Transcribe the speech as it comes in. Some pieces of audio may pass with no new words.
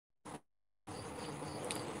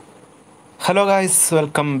Hello guys,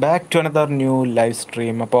 welcome back to another new live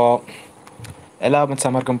stream. അപ്പോൾ എല്ലാ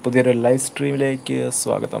മച്ചന്മാർക്കും പുതിയൊരു ലൈവ് സ്ട്രീമിലേക്ക്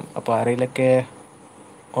സ്വാഗതം. അപ്പോൾ ആരെങ്കിലൊക്കെ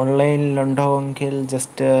ഓൺലൈനിലുണ്ടോയെങ്കിൽ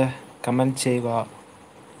ജസ്റ്റ് കമൻറ്റ് ചെയ്യുക.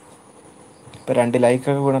 ഇപ്പോൾ 2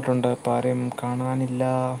 ലൈക്കൊക്കെ വീണിട്ടുണ്ട്. അപ്പോൾ ആരെയും കാണാനില്ല.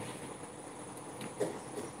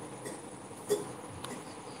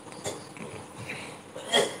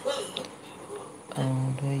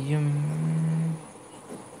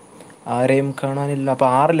 ആരെയും കാണാനില്ല. അപ്പോൾ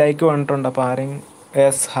 6 ലൈക്ക് വന്നിട്ടുണ്ട്. അപ്പോൾ ആരെയും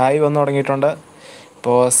ഹായ് വന്ന് തുടങ്ങിയിട്ടുണ്ട്.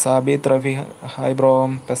 ഇപ്പോൾ Sabith Rafi hi bro.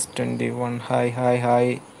 pes21 hi hi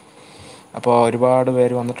hi. അപ്പോൾ ഒരുപാട്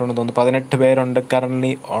പേര് വന്നിട്ടുണ്ടെന്ന് തോന്നുന്നു. 18 പേരുണ്ട്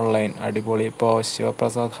കറൻ്റ്ലി ഓൺലൈൻ. അടിപൊളി. ഇപ്പോൾ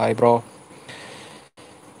ശിവപ്രസാദ് ഹായ് ബ്രോ.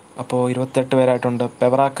 അപ്പോൾ 28 പേരായിട്ടുണ്ട്.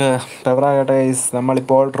 പെവറാകട്ടെ ഗൈസ്.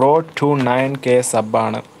 നമ്മളിപ്പോൾ റോഡ് ടു 9K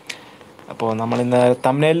സബ്ബാണ്. അപ്പോൾ നമ്മളിന്ന്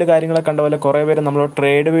തംബ്നെയിലിൽ കാര്യങ്ങളൊക്കെ കണ്ട പോലെ കുറേ പേര് നമ്മളോട്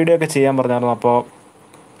ട്രേഡ് വീഡിയോ ഒക്കെ ചെയ്യാൻ പറഞ്ഞായിരുന്നു. അപ്പോൾ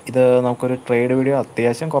ഇത് നമുക്കൊരു ട്രേഡ് വീഡിയോ,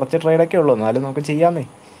 അത്യാവശ്യം കുറച്ച് ട്രേഡൊക്കെ ഉള്ളൂ, എന്നാലും നമുക്ക് ചെയ്യാമെന്നേ.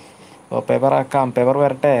 അപ്പോൾ പെവർ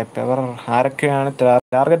വരട്ടെ. പെവർ ആരൊക്കെയാണ്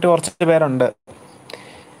ടാർഗറ്റ്? കുറച്ച് പേരുണ്ട്,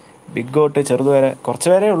 ബിഗ് തൊട്ട് ചെറുത് വരെ കുറച്ച്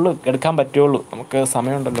പേരേ ഉള്ളൂ എടുക്കാൻ പറ്റുള്ളൂ. നമുക്ക്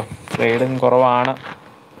സമയമുണ്ടല്ലോ, ട്രേഡും കുറവാണ്.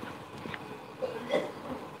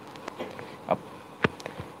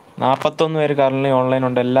 41 പേര് കറൻലി ഓൺലൈൻ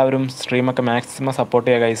ഉണ്ട്. എല്ലാവരും സ്ട്രീമൊക്കെ മാക്സിമം സപ്പോർട്ട്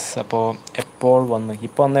ചെയ്യുക ഗൈസ്. അപ്പോൾ ഇപ്പോൾ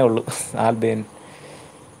വന്നേ ഉള്ളൂ ആൽബിയൻ.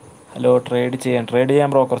 ഹലോ, ട്രേഡ് ചെയ്യാൻ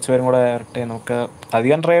ബ്രോ. കുറച്ച് പേരും കൂടെ വരട്ടെ. നമുക്ക്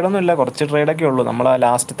അധികം ട്രേഡൊന്നും ഇല്ല, കുറച്ച് ട്രേഡൊക്കെ ഉള്ളൂ. നമ്മളെ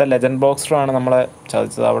ലാസ്റ്റത്തെ ലെജൻഡ് ബോക്സറാണ് നമ്മളെ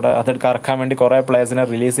ചതിച്ചത്. അവിടെ അത് കറക്കാൻ വേണ്ടി കുറേ പ്ലേയേഴ്സിനെ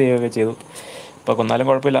റിലീസ് ചെയ്യുകയൊക്കെ ചെയ്തു. ഇപ്പോൾ കൊന്നാലും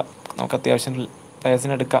കുഴപ്പമില്ല, നമുക്ക് അത്യാവശ്യം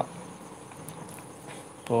പ്ലേയേഴ്സിനെ എടുക്കാം.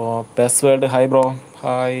 ഇപ്പോൾ pes world hi bro.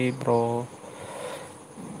 Hi bro.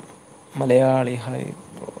 Malayali hi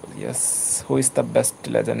bro. Yes. Who is the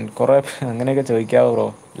best legend? കുറേ അങ്ങനെയൊക്കെ ചോദിക്കാവോ ബ്രോ?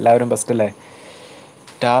 എല്ലാവരും ബെസ്റ്റ് അല്ലേ?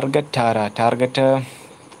 ടാർഗറ്റ്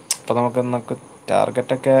അപ്പോൾ നമുക്ക്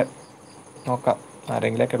ടാർഗറ്റൊക്കെ നോക്കാം,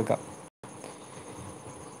 ആരെങ്കിലുമൊക്കെ എടുക്കാം.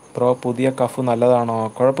 ബ്രോ പുതിയ കഫ് നല്ലതാണോ?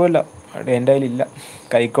 കുഴപ്പമില്ല, എൻ്റെ കയ്യിലില്ല.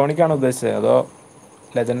 ഐക്കോണിക്കാണോ ഉദ്ദേശിച്ചത് അതോ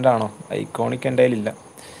ലെജൻഡാണോ? ഐക്കോണിക് എൻ്റെ കയ്യിലില്ല.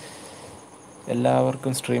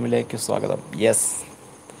 എല്ലാവർക്കും സ്ട്രീമിലേക്ക് സ്വാഗതം. യെസ്.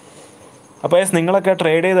 അപ്പോൾ യെസ്, നിങ്ങളൊക്കെ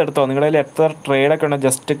ട്രേഡ് ചെയ്തെടുത്തോ? നിങ്ങളുടെ കയ്യിൽ എത്ര ട്രേഡൊക്കെ ഉണ്ടോ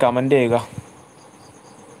ജസ്റ്റ് കമൻറ്റ് ചെയ്യുക.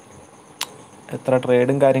 എത്ര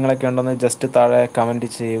ട്രേഡും കാര്യങ്ങളൊക്കെ ഉണ്ടെന്ന് ജസ്റ്റ് താഴെ കമൻറ്റ്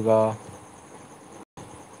ചെയ്യുക.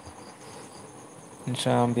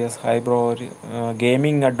 ഷാംബിയസ് hi bro.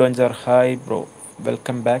 Gaming adventure hi bro.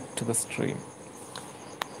 Welcome back to the stream.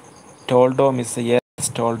 Toldo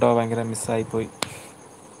ഭയങ്കര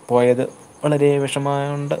പോയത് വളരെ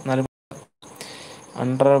വിഷമമുണ്ട്. എന്നാലും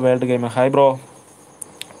under world game hi bro.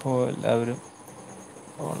 അപ്പോൾ എല്ലാവരും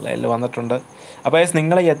ഓൺലൈനിൽ വന്നിട്ടുണ്ട്. അപ്പോൾ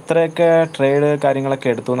നിങ്ങൾ എത്രയൊക്കെ ട്രേഡ് കാര്യങ്ങളൊക്കെ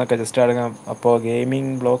എടുത്തു എന്നൊക്കെ ജസ്റ്റ് അറിയാം. അപ്പോൾ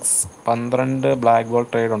gaming blogs 12 black ball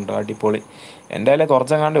trade ഉണ്ട്, അടിപൊളി. എൻ്റെ കയ്യിൽ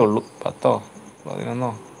കുറച്ചെങ്ങാണ്ടേ ഉള്ളൂ, 10 11.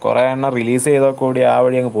 കുറേ എണ്ണം റിലീസ് ചെയ്തോ കൂടി ആ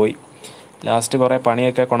വഴി അങ്ങ് പോയി. ലാസ്റ്റ് കുറേ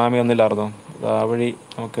പണിയൊക്കെ കൊണാമി ഒന്നുമില്ലായിരുന്നു, ആ വഴി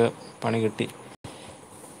നമുക്ക് പണി കിട്ടി.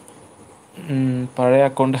 പഴയ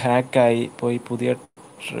അക്കൗണ്ട് ഹാക്കായി പോയി, പുതിയ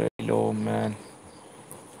ട്രേഡിലോ മാൻ.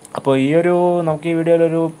 അപ്പോൾ നമുക്ക് ഈ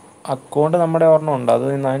വീഡിയോയിലൊരു അക്കൗണ്ട് നമ്മുടെ ഓർമ്മയുണ്ട്, അത്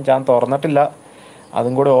ഞാൻ തുറന്നിട്ടില്ല.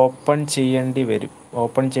 അതും കൂടെ ഓപ്പൺ ചെയ്യേണ്ടി വരും.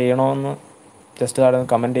 ഓപ്പൺ ചെയ്യണമെന്ന് ജസ്റ്റ് താഴെ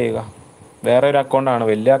കമൻറ്റ് ചെയ്യുക. വേറെ ഒരു അക്കൗണ്ടാണ്,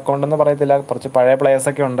 വലിയ അക്കൗണ്ടെന്ന് പറയത്തില്ല, കുറച്ച് പഴയ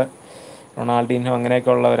പ്ലേയേഴ്സൊക്കെ ഉണ്ട്, റൊണാൾഡീനോ അങ്ങനെയൊക്കെ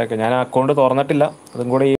ഉള്ളവരൊക്കെ. ഞാൻ അക്കൗണ്ട് തുറന്നിട്ടില്ല, അതും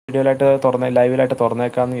കൂടെ ഈ വീഡിയോയിലായിട്ട് ലൈവിലായിട്ട്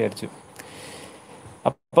തുറന്നേക്കാമെന്ന് വിചാരിച്ചു.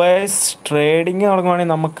 അപ്പോൾ ട്രേഡിങ്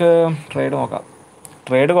തുടങ്ങുവാണെങ്കിൽ നമുക്ക് ട്രേഡ് നോക്കാം.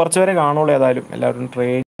 ട്രേഡ് കുറച്ച് പേരെ കാണുള്ളൂ, ഏതായാലും എല്ലാവരും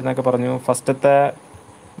ട്രേഡ് എന്നൊക്കെ പറഞ്ഞു. ഫസ്റ്റത്തെ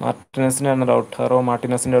മാർട്ടിനസിനാണ് ഡൗട്ട്,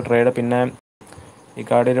 മാർട്ടിനസിൻ്റെ ട്രേഡ്. പിന്നെ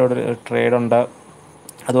ഇക്കാർഡിയുടെ ഒരു ട്രേഡുണ്ട്,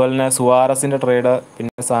 അതുപോലെ തന്നെ സുവാരസിൻ്റെ ട്രേഡ്,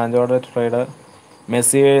 പിന്നെ സാൻജോയുടെ ട്രേഡ്,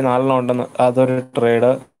 മെസ്സി 4 ഉണ്ടെന്ന് അതൊരു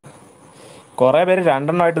ട്രേഡ്. കുറേ പേര്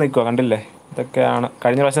 2 നിൽക്കുക, കണ്ടില്ലേ? ഇതൊക്കെയാണ്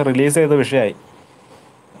കഴിഞ്ഞ പ്രാവശ്യം റിലീസ് ചെയ്ത വിഷയമായി.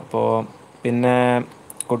 അപ്പോൾ പിന്നെ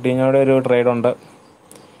കുട്ടീഞ്ഞോടെ ഒരു ട്രേഡുണ്ട്,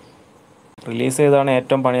 റിലീസ് ചെയ്തതാണ്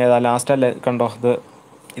ഏറ്റവും പണിയായത്. ലാസ്റ്റല്ലേ കണ്ടോ,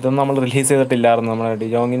 ഇതൊന്നും നമ്മൾ റിലീസ് ചെയ്തിട്ടില്ലായിരുന്നു. നമ്മുടെ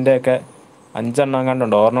ഡിജോങ്ങിൻ്റെ ഒക്കെ 5 എണ്ണം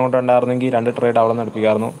കണ്ടുണ്ടോ? ഒരെണ്ണം കൊണ്ടുണ്ടായിരുന്നെങ്കിൽ 2 ട്രേഡ് അവിടെ നിന്ന്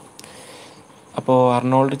എടുപ്പിക്കായിരുന്നു. അപ്പോൾ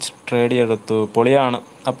അർണോൾഡ് ട്രേഡ് ചെയ്തെടുത്തു, പൊളിയാണ്.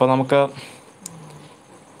 അപ്പോൾ നമുക്ക്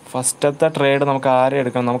ഫസ്റ്റത്തെ ട്രേഡ് നമുക്ക് ആരെ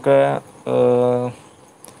എടുക്കണം?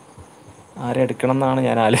 ആരെ എടുക്കണം എന്നാണ്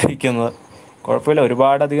ഞാൻ ആലോചിക്കുന്നത്. കുഴപ്പമില്ല,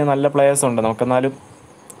 ഒരുപാടധികം നല്ല പ്ലേയേഴ്സ് ഉണ്ട്. നമുക്കെന്നാലും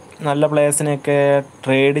നല്ല പ്ലേയേഴ്സിനെയൊക്കെ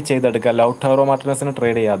ട്രേഡ് ചെയ്തെടുക്കാം. ലൗട്ടാറോ മാർട്ടിനസിന്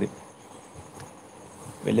ട്രേഡ് ചെയ്യാതെ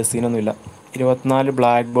വലിയ സീനൊന്നുമില്ല. 24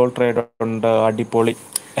 ബ്ലാക്ക് ബോൾ ട്രേഡ് ഉണ്ട്, അടിപൊളി.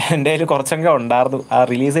 എൻ്റെ കയ്യിൽ കുറച്ചൊക്കെ ഉണ്ടായിരുന്നു, ആ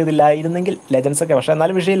റിലീസ് ചെയ്തില്ലായിരുന്നെങ്കിൽ ലെജൻസൊക്കെ. പക്ഷേ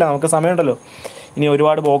എന്നാലും വിഷയമില്ല, നമുക്ക് സമയമുണ്ടല്ലോ. ഇനി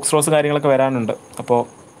ഒരുപാട് ബോക്സ് റോസ് കാര്യങ്ങളൊക്കെ വരാനുണ്ട്, അപ്പോൾ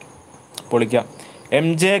പൊളിക്കാം.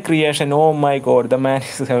 MJ creation, oh my God, the man.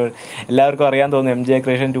 എല്ലാവർക്കും അറിയാൻ തോന്നുന്നു MJ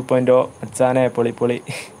ക്രിയേഷൻ 2.0. അച്ചാനെ പൊളി.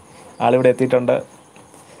 ആളിവിടെ എത്തിയിട്ടുണ്ട്.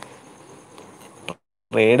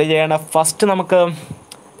 ട്രേഡ് ചെയ്യണ ഫസ്റ്റ് നമുക്ക്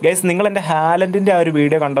ഗൈസ്, നിങ്ങൾ എൻ്റെ ഹാലൻഡിൻ്റെ ആ ഒരു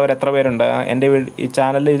വീഡിയോ കണ്ടവർ എത്ര പേരുണ്ട്? എൻ്റെ ഈ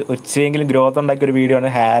ചാനലിൽ ഉച്ചയെങ്കിലും ഗ്രോത്ത് ഉണ്ടാക്കിയ ഒരു വീഡിയോ ആണ്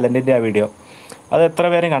ഹാലൻഡിൻ്റെ ആ വീഡിയോ. അത് എത്ര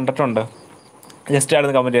പേരും കണ്ടിട്ടുണ്ട്? ജസ്റ്റ്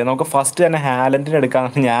ആയിരുന്നു കമൻറ്റ് ചെയ്യുന്നത്. നമുക്ക് ഫസ്റ്റ് തന്നെ ഹാലൻഡിന്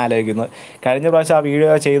എടുക്കാമെന്നാണ് ഞാൻ ആലോചിക്കുന്നത്. കഴിഞ്ഞ പ്രാവശ്യം ആ വീഡിയോ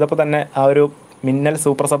ചെയ്തപ്പോൾ തന്നെ ആ ഒരു മിന്നൽ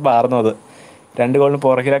സൂപ്പർ സബ് ആയിരുന്നു അത്. 2 ഗോളിന്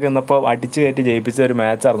പുറകിലൊക്കെ നിന്നപ്പോൾ അടിച്ച് കയറ്റി ജയിപ്പിച്ച ഒരു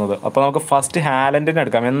മാച്ച് ആയിരുന്നത്. അപ്പോൾ നമുക്ക് ഫസ്റ്റ് ഹാലൻഡിന്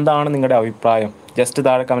എടുക്കാം. എന്താണ് നിങ്ങളുടെ അഭിപ്രായം? ജസ്റ്റ്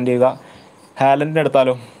താഴെ കമൻറ്റ് ചെയ്യുക. ഹാലൻഡിന്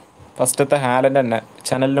എടുത്താലോ? ഫസ്റ്റത്തെ ഹാലൻഡ് തന്നെ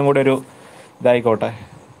ചാനലിനും കൂടെ ഒരു ഇതായിക്കോട്ടെ.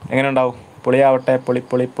 എങ്ങനെ ഉണ്ടാവും? പൊളിയാവട്ടെ. പൊളി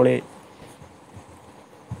പൊളി പൊളി.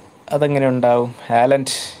 അതെങ്ങനെ ഉണ്ടാവും?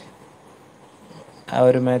 ഹാലൻഡ് ആ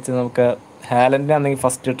ഒരു മാച്ച് നമുക്ക് ഹാലൻഡിനാണെങ്കിൽ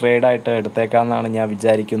ഫസ്റ്റ് ട്രേഡായിട്ട് എടുത്തേക്കാമെന്നാണ് ഞാൻ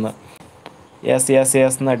വിചാരിക്കുന്നത്. യെസ് യെസ്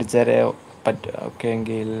യെസ് എന്ന് അടിച്ചേരെ പറ്റും. ഓക്കെ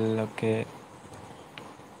എങ്കിൽ ഓക്കെ.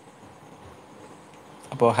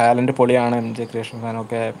 അപ്പോൾ ഹാലൻഡ് പൊളിയാണ്. MJ creation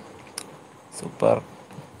ഫാനൊക്കെ super.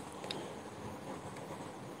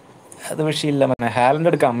 അത് വിഷയമില്ല, ഹാലൻഡ്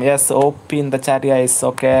എടുക്കാം. Yes OP in the chat guys.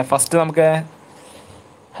 Okay, first നമുക്ക്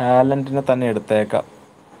ഹാലൻഡിനെ തന്നെ എടുത്തേക്കാം.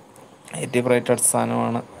 80 റേറ്റഡ്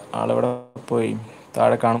സാധനമാണ്. ആളിവിടെ പോയി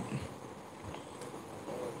താഴെ കാണും.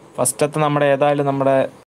 ഫസ്റ്റത്തെ നമ്മുടെ ഏതായാലും നമ്മുടെ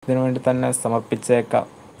ഇതിനു വേണ്ടി തന്നെ സമർപ്പിച്ചേക്കാം.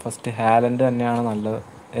 ഫസ്റ്റ് ഹാലൻഡ് തന്നെയാണ് നല്ലത്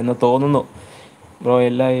എന്ന് തോന്നുന്നു. ബ്രോ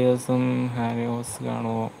എല്ലാ ഇയേഴ്സും ഹാരിയോസ്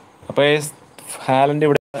കാണുമോ? അപ്പോൾ ഹാലൻഡ്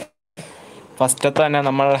ഇവിടെ ഫസ്റ്റത്തെ തന്നെ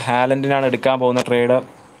നമ്മൾ ഹാലൻഡിനാണ് എടുക്കാൻ പോകുന്ന ട്രേഡ്.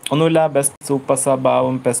 ഒന്നുമില്ല, ബെസ്റ്റ് സൂപ്പർ സബ്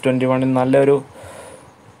ആവും. PES21 നല്ലൊരു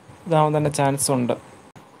ഇതാവാൻ തന്നെ ചാൻസ് ഉണ്ട്.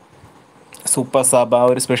 സൂപ്പർ സബ് ആ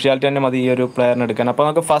ഒരു സ്പെഷ്യാലിറ്റി തന്നെ മതി ഈ ഒരു പ്ലെയറിന് എടുക്കാൻ. അപ്പോൾ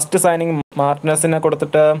നമുക്ക് ഫസ്റ്റ് സൈനിങ് മാർട്ടിനസിനെ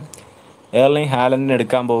കൊടുത്തിട്ട് എർലിംഗ് ഹാലൻഡിന്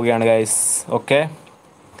എടുക്കാൻ പോവുകയാണ് ഗൈസ്. ഓക്കെ,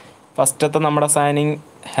 ഫസ്റ്റത്തെ നമ്മുടെ സൈനിങ്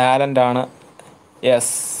ഹാലൻഡാണ്.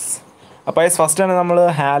 യെസ്, അപ്പോൾ ഫസ്റ്റ് തന്നെ നമ്മൾ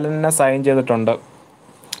ഹാലൻഡിനെ സൈൻ ചെയ്തിട്ടുണ്ട്.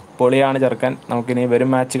 പൊളിയാണ് ചെറുക്കൻ. നമുക്കിനി വരും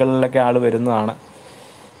മാച്ചുകളിലൊക്കെ ആൾ വരുന്നതാണ്.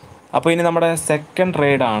 അപ്പോൾ ഇനി നമ്മുടെ സെക്കൻഡ്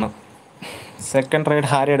ട്രേഡാണ്. സെക്കൻഡ് ട്രേഡ്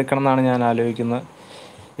ആരെ എടുക്കണം എന്നാണ് ഞാൻ ആലോചിക്കുന്നത്.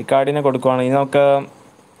 ഇക്കാർഡിനെ കൊടുക്കുവാണ്. ഇനി നമുക്ക്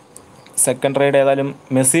സെക്കൻഡ് ട്രേഡ് ഏതായാലും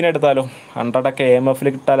മെസ്സിനെ എടുത്താലോ? 100 AMF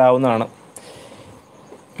കിട്ടാലാവുന്നതാണ്.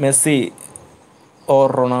 Messi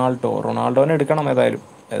or Ronaldo? റൊണാൾഡോനെ എടുക്കണം.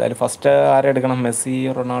 ഏതായാലും ഫസ്റ്റ് ആരെ എടുക്കണം? Messi,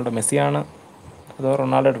 Ronaldo? മെസ്സിയാണ് അതോ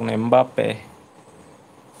റൊണാൾഡോ എടുക്കണം? എംബാപ്പെ?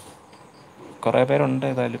 കുറേ പേരുണ്ട്.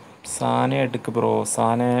 ഏതായാലും സാനെ എടുക്ക് ബ്രോ.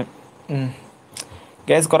 സാനെ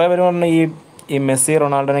ഗൈസ് കുറേ പേര് പറഞ്ഞു ഈ മെസ്സി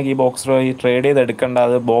റൊണാൾഡോനൊക്കെ ഈ ബോക്സ് റോ ഈ ട്രേഡ് ചെയ്ത് എടുക്കേണ്ട,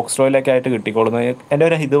 അത് ബോക്സ് റോയിലൊക്കെ ആയിട്ട് കിട്ടിക്കോളുന്നത്. എൻ്റെ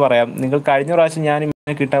ഒരു ഇത് പറയാം, നിങ്ങൾ കഴിഞ്ഞ പ്രാവശ്യം ഞാൻ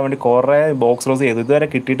ഇങ്ങനെ കിട്ടാൻ വേണ്ടി കുറേ ബോക്സ് റോസ് ചെയ്തു, ഇതുവരെ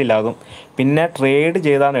കിട്ടിയിട്ടില്ല. അതും പിന്നെ ട്രേഡ്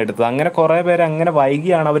ചെയ്താണ് എടുത്തത്. അങ്ങനെ കുറേ പേര് അങ്ങനെ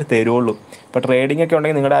വൈകിയാണ് അവർ തരുള്ളൂ. ഇപ്പോൾ ട്രേഡിംഗ് ഒക്കെ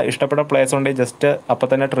ഉണ്ടെങ്കിൽ നിങ്ങളുടെ ഇഷ്ടപ്പെട്ട പ്ലേയേഴ്സ് ഉണ്ടെങ്കിൽ ജസ്റ്റ് അപ്പോൾ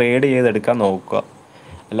തന്നെ ട്രേഡ് ചെയ്തെടുക്കാൻ നോക്കുക.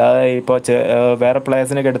 അല്ലാതെ ഇപ്പോൾ വേറെ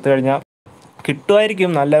പ്ലേയേഴ്സിനൊക്കെ എടുത്തു കഴിഞ്ഞാൽ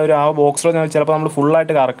കിട്ടുമായിരിക്കും നല്ല ഒരു ആ ബോക്സ് റോ, ചിലപ്പോൾ നമ്മൾ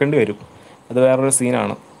ഫുള്ളായിട്ട് കറക്കേണ്ടി വരും. അത് വേറൊരു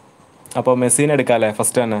സീനാണ്. അപ്പോൾ മെസ്സിനെ എടുക്കാമല്ലേ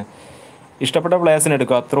ഫസ്റ്റ് തന്നെ? ഇഷ്ടപ്പെട്ട പ്ലേയേഴ്സിനെ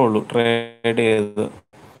എടുക്കുക, അത്രേ ഉള്ളൂ ട്രേഡ് ചെയ്ത്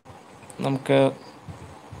നമുക്ക്.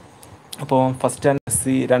 അപ്പോൾ ഫസ്റ്റ് തന്നെ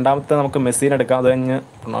മെസ്സി, രണ്ടാമത്തെ നമുക്ക് മെസ്സിനെ എടുക്കാം. അത് കഴിഞ്ഞ്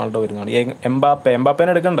റൊണാൾഡോ വരുന്നതാണ്.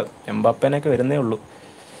 എംബാപ്പേനെ എടുക്കണ്ട്. എംബാപ്പേനൊക്കെ വരുന്നേ ഉള്ളൂ.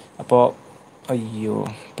 അപ്പോൾ അയ്യോ,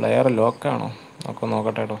 പ്ലെയർ ലോക്കാണോ?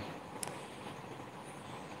 നോക്കട്ടെ കേട്ടോ.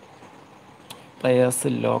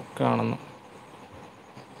 പ്ലെയേഴ്സ് ലോക്കാണെന്ന്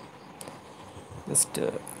ജസ്റ്റ്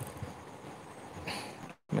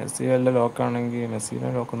മെസ്സി വല്ല ലോക്കാണെങ്കിൽ മെസ്സിനെ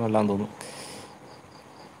ലോക്കൊന്നും അല്ലാന്ന് തോന്നുന്നു.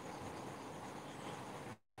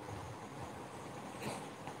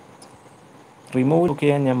 റിമൂവ്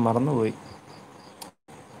ചെയ്യാൻ ഞാൻ മറന്നുപോയി.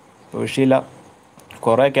 വിഷയമില്ല,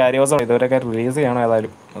 കുറേ ക്യാരിയേഴ്സ് ഉണ്ട്. ഇതുവരെയൊക്കെ റിലീസ് ചെയ്യണം.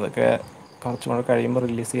 ഏതായാലും അതൊക്കെ കുറച്ചും കൂടെ കഴിയുമ്പോൾ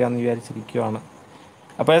റിലീസ് ചെയ്യാമെന്ന് വിചാരിച്ചിരിക്കുകയാണ്.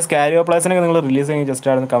 അപ്പോൾ ക്യാരിയോ പ്ലേസിനൊക്കെ നിങ്ങൾ റിലീസ് ചെയ്യുമെങ്കിൽ ജസ്റ്റ്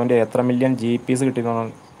ആയിരുന്നു കമൻറ്റ് ചെയ്യുക. എത്ര മില്യൺ GPs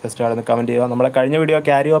കിട്ടിയെന്നാണ് ജസ്റ്റ് ആയിരുന്നു കമൻറ്റ് ചെയ്യുക. നമ്മളെ കഴിഞ്ഞ വീഡിയോ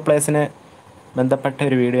ക്യാരിയോ പ്ലേസിന് ബന്ധപ്പെട്ട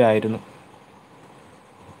ഒരു വീഡിയോ ആയിരുന്നു.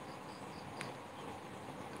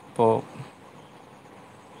 അപ്പോൾ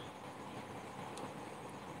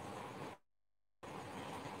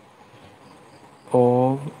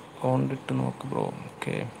ഓണ്ടിട്ട് നോക്ക് ബ്രോ.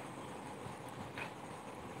 ഓക്കെ,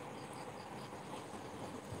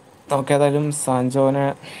 നമുക്ക് ഏതായാലും സാൻജോനെ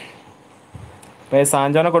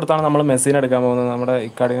കൊടുത്താണ് നമ്മൾ മെസ്സിനെ എടുക്കാൻ പോകുന്നത്. നമ്മുടെ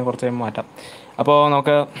ഇക്കാർഡിനെ കുറച്ച് കഴിയുമ്പോൾ മാറ്റാം. അപ്പോൾ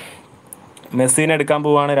നമുക്ക് മെസ്സിനെ എടുക്കാൻ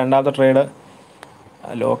പോവുകയാണ്. രണ്ടാമത്തെ ട്രേഡ്.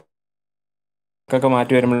 ലോക്കൊക്കെ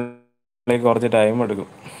മാറ്റി വരുമ്പോഴേക്ക് കുറച്ച് ടൈം എടുക്കും.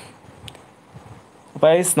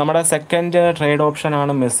 അപ്പോൾ നമ്മുടെ സെക്കൻഡ് ട്രേഡ്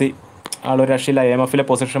ഓപ്ഷനാണ് മെസ്സി. ആളൊരു രക്ഷയില്ല. AMFലെ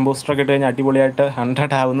പൊസിഷൻ ബൂസ്റ്ററൊക്കെ ഇട്ട് കഴിഞ്ഞാൽ അടിപൊളിയായിട്ട്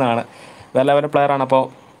 100 ആവുന്നതാണ്. വേറെ ലെവൽ പ്ലെയറാണ്. അപ്പോൾ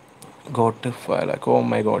ഓ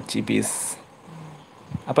മൈ ഗോഡ് GPs.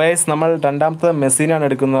 അപ്പോൾ നമ്മൾ രണ്ടാമത്തെ മെസ്സിനാണ്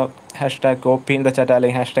എടുക്കുന്നത്. #OP ഇൻ ദ ചാറ്റ്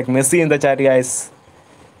അല്ലെങ്കിൽ #Messi in the chat guys.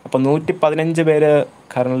 അപ്പോൾ 115 പേര്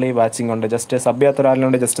കറൻ്റ്ലി വാച്ചിങ് ഉണ്ട്. ജസ്റ്റ് സബ് ചെയ്യാത്ത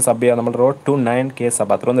ഒരാളിനുണ്ട്, ജസ്റ്റ് സബ് ചെയ്യാം. നമ്മൾ റോഡ് ടു 9K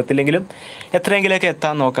സബ്. അത്രയൊന്നും എത്തില്ലെങ്കിലും എത്രയെങ്കിലുമൊക്കെ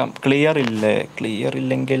എത്താൻ നോക്കാം. ക്ലിയർ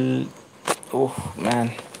ഇല്ലെങ്കിൽ ഓഹ് മാൻ,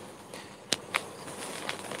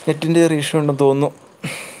 നെറ്റിൻ്റെ ഒരു ഇഷ്യൂ ഉണ്ടെന്ന് തോന്നുന്നു.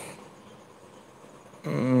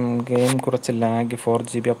 ഗെയിം കുറച്ച് ലാഗ് 4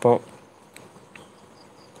 GB. അപ്പോൾ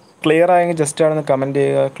ക്ലിയർ ആയെങ്കിൽ ജസ്റ്റ് ആണെന്ന് കമൻറ്റ്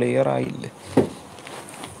ചെയ്യുക. ക്ലിയർ ആയില്ലേ?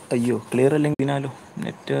 അയ്യോ, ക്ലിയർ അല്ലെങ്കിൽ ഇതിനാലോ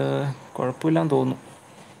നെറ്റ് കുഴപ്പമില്ലാന്ന് തോന്നുന്നു.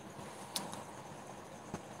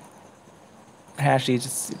 Hash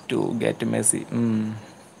is to get Messi.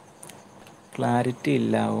 Clarity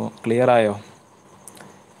ഇല്ല. ക്ലിയർ ആയോ?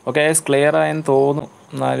 ഓക്കെ, ക്ലിയർ ആയെന്ന് തോന്നുന്നു.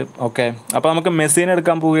 എന്നാലും ഓക്കെ. അപ്പോൾ നമുക്ക് മെസ്സിനെ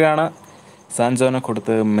എടുക്കാൻ പോവുകയാണ്. സാൻജോനെ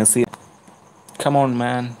കൊടുത്ത് മെസ്സി. കമോൺ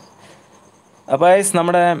മാൻ. അപ്പോൾ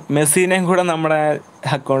നമ്മുടെ മെസ്സിനെയും കൂടെ നമ്മുടെ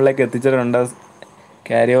അക്കൗണ്ടിലേക്ക് എത്തിച്ചിട്ടുണ്ട്.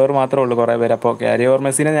 ക്യാരി ഓവർ മാത്രമേ ഉള്ളൂ കുറേ പേര്. അപ്പോൾ ക്യാരി ഓവർ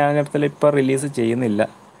മെസ്സിനെ ഞാൻ ഇപ്പോൾ റിലീസ് ചെയ്യുന്നില്ല.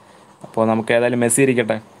 അപ്പോൾ നമുക്ക് ഏതായാലും മെസ്സി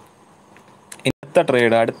ഇരിക്കട്ടെ.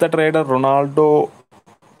 അടുത്ത ട്രേഡ് റൊണാൾഡോ.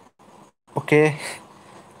 ഓക്കെ,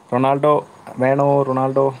 റൊണാൾഡോ വേണോ?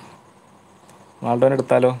 റൊണാൾഡോനെ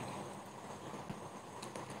എടുത്താലോ?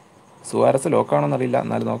 സുവാരസ് ലോക്കാണോന്നറിയില്ല,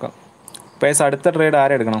 എന്നാലും നോക്കാം. പേസ് അടുത്ത ട്രേഡ്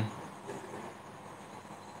ആരെടുക്കണം?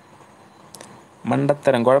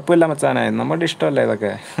 മണ്ടത്തരം. കുഴപ്പമില്ല മച്ചാനെ, നമ്മുടെ ഇഷ്ടമല്ലേ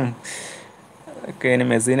ഇതൊക്കെ. ഒക്കെ ഇനി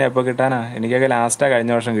മെസ്സിനെ എപ്പോൾ കിട്ടാനാ? എനിക്കൊക്കെ ലാസ്റ്റാണ്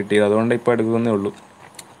കഴിഞ്ഞ വർഷം കിട്ടിയത്, അതുകൊണ്ട് ഇപ്പോൾ എടുക്കുന്നേ ഉള്ളൂ.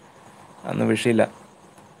 അന്ന് വിഷയമില്ല.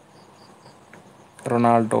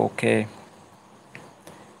 റൊണാൾഡോ. Okay,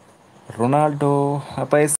 Ronaldo.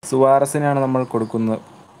 അപ്പോൾ സുവാരസിനാണ് നമ്മൾ കൊടുക്കുന്നത്.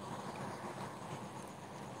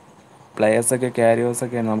 പ്ലെയേഴ്സൊക്കെ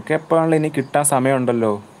ക്യാരിയേഴ്സൊക്കെ നമുക്ക് എപ്പോഴാണല്ലോ ഇനി കിട്ടാൻ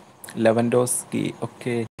സമയമുണ്ടല്ലോ. ലെവൻഡോസ്കി.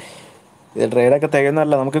 ഓക്കെ, ഇത് ട്രേഡൊക്കെ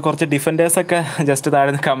തികയുന്നതല്ല. നമുക്ക് കുറച്ച് ഡിഫൻഡേഴ്സൊക്കെ ജസ്റ്റ് താഴെ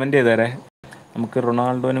നിന്ന് കമൻറ്റ് ചെയ്തേരെ. നമുക്ക്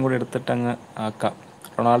റൊണാൾഡോനും കൂടി എടുത്തിട്ട് അങ്ങ് ആക്കാം.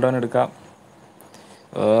 റൊണാൾഡോനെ എടുക്കാം.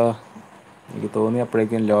 എനിക്ക് തോന്നി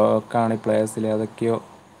അപ്പോഴേക്കും ലോക്കാണ് ഈ പ്ലേയേഴ്സിൽ ഏതൊക്കെയോ.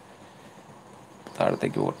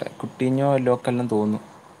 താഴത്തേക്ക് പോട്ടെ. കുട്ടീഞ്ഞോ ലോക്കെല്ലാം തോന്നുന്നു.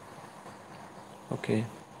 ഓക്കെ,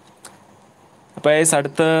 അപ്പോൾ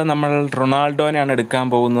അടുത്ത് നമ്മൾ റൊണാൾഡോനെയാണ് എടുക്കാൻ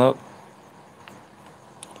പോകുന്നത്.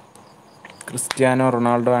 ക്രിസ്ത്യാനോ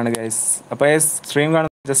റൊണാൾഡോ ആണ് ഗൈസ്. അപ്പോൾ സ്ട്രീം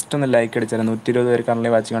കാണുന്ന ജസ്റ്റ് ഒന്ന് ലൈക്ക് അടിച്ചാൽ 120 പേര് കറൻലി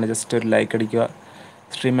വാച്ചിങ്. ജസ്റ്റ് ഒരു ലൈക്ക് അടിക്കുക.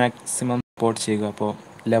 സ്ട്രീം മാക്സിമം സപ്പോർട്ട് ചെയ്യുക. അപ്പോൾ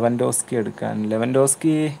ലെവൻഡോസ്കി എടുക്കാൻ.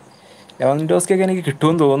 ലെവൻഡോസ്കിയൊക്കെ എനിക്ക്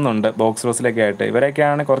കിട്ടുമെന്ന് തോന്നുന്നുണ്ട് ബോക്സ് റോസിലൊക്കെ ആയിട്ട്.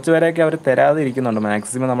 ഇവരൊക്കെയാണ് കുറച്ച് പേരെയൊക്കെ അവർ തരാതെ ഇരിക്കുന്നുണ്ട്.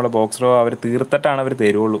 മാക്സിമം നമ്മുടെ ബോക്സ് റോ അവർ തീർത്തിട്ടാണ് അവർ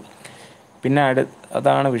തരുള്ളൂ. പിന്നെ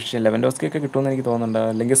അതാണ് വിഷയം. ലെവൻഡോസ്കിയൊക്കെ കിട്ടുമെന്ന് എനിക്ക് തോന്നുന്നുണ്ട്.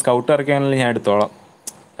 അല്ലെങ്കിൽ സ്കൗട്ട് ഇറക്കിയാണെങ്കിൽ ഞാൻ എടുത്തോളാം.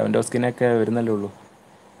 ലെവൻഡോസ്കിനൊക്കെ വരുന്നല്ലേ ഉള്ളൂ.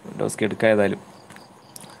 ലെവൻഡോസ്കി എടുക്കുക ഏതായാലും.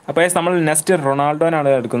 അപ്പോൾ നമ്മൾ നെക്സ്റ്റ് റൊണാൾഡോനാണ്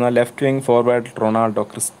എടുക്കുന്നത്. Left wing forward Ronaldo.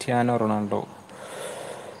 Cristiano Ronaldo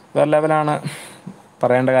വേറെ ലെവലാണ്,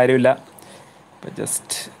 പറയേണ്ട കാര്യമില്ല. അപ്പോൾ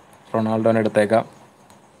ജസ്റ്റ് റൊണാൾഡോനെ എടുത്തേക്കാം.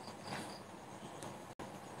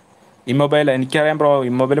 ഇമ്മൊബൈൽ എനിക്കറിയാം ബ്രോ.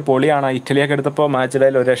 ഇമ്മൊബൈൽ പൊളിയാണ്. ഇറ്റലിയൊക്കെ എടുത്തപ്പോൾ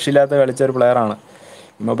മാച്ചിടയിൽ ഒരു രക്ഷയില്ലാത്ത കളിച്ച ഒരു പ്ലെയറാണ്.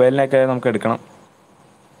 ഇമ്മൊബൈലിനെയൊക്കെ നമുക്ക് എടുക്കണം.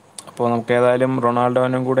 അപ്പോൾ നമുക്ക് ഏതായാലും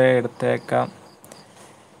റൊണാൾഡോനും കൂടെ എടുത്തേക്കാം.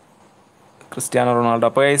 Cristiano Ronaldo.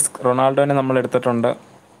 അപ്പോൾ റൊണാൾഡോനെ നമ്മൾ എടുത്തിട്ടുണ്ട്.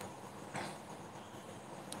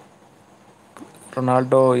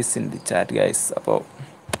 Ronaldo is in the chat guys. അപ്പോൾ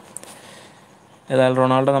ഏതായാലും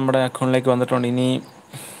റൊണാൾഡോ നമ്മുടെ അക്കൗണ്ടിലേക്ക് വന്നിട്ടുണ്ട്. ഇനി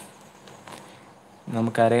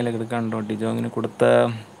നമുക്ക് ആരെങ്കിലും എടുക്കാനുണ്ടോ? ഡിജോങ്ങിന് കൊടുത്ത്.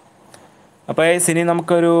 അപ്പോൾ ഇനി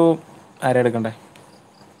നമുക്കൊരു ആരെടുക്കണ്ടേ?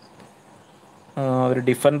 ഒരു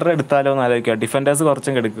ഡിഫൻഡർ എടുത്താലോ എന്ന് ആലോചിക്കുക. ഡിഫൻഡേഴ്സ്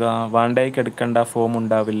കുറച്ചും എടുക്കുക. വാണ്ടേക്ക് എടുക്കേണ്ട, ഫോം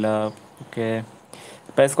ഉണ്ടാവില്ല. ഓക്കെ,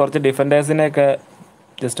 അപ്പോൾ കുറച്ച് ഡിഫൻഡേഴ്സിനെയൊക്കെ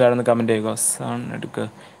ജസ്റ്റ് ആണെന്ന് കമൻറ്റ് ചെയ്യുക. എടുക്കുക.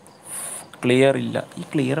 ക്ലിയർ ഇല്ല. ഈ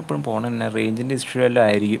ക്ലിയർ എപ്പോഴും പോകണം തന്നെ. റേഞ്ചിൻ്റെ ഇഷ്യൂ എല്ലാം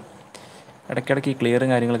ആയിരിക്കും. ഇടയ്ക്കിടയ്ക്ക് ഈ ക്ലിയറും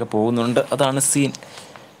കാര്യങ്ങളൊക്കെ പോകുന്നുണ്ട്. അതാണ് സീൻ.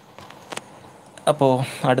 അപ്പോൾ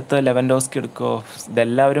അടുത്ത ലെവൻഡോസ്കി എടുക്കുമോ?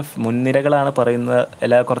 ഇതെല്ലാവരും മുൻനിരകളാണ്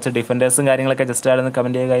പറയുന്നത്. കുറച്ച് ഡിഫൻഡേഴ്സും കാര്യങ്ങളൊക്കെ ജസ്റ്റ് ആണെന്ന്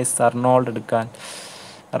കമൻറ്റ് ചെയ്യുക. അർണോൾഡ്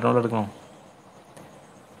എടുക്കണോ?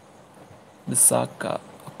 ബിസാക്ക.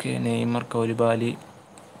 Okay, Neymar, കൗലിബാലി,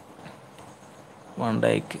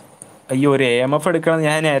 വാണ്ടൈക്ക്. അയ്യോ, ഒരു AMF എടുക്കണം.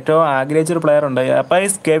 ഞാൻ ഏറ്റവും ആഗ്രഹിച്ചൊരു പ്ലെയർ ഉണ്ട്. അപ്പോൾ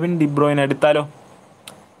കെവിൻ ഡിബ്രോയിനെ എടുത്താലോ?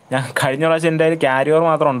 ഞാൻ കഴിഞ്ഞ പ്രാവശ്യം എൻ്റെ കയ്യിൽ ക്യാരി ഓവർ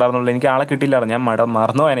മാത്രം ഉണ്ടായിരുന്നുള്ളൂ. എനിക്ക് ആളെ കിട്ടിയില്ലായിരുന്നു. ഞാൻ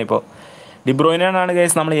മറന്നു പോയാനെ. ഇപ്പോൾ ഡിബ്രോയിനാണ്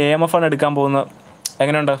ഗൈസ് നമ്മൾ AMF ആണ് എടുക്കാൻ പോകുന്നത്.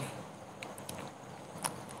 എങ്ങനെയുണ്ട്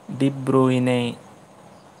ഡിബ്രോയിനെ?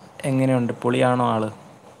 എങ്ങനെയുണ്ട്? പൊളിയാണോ ആള്?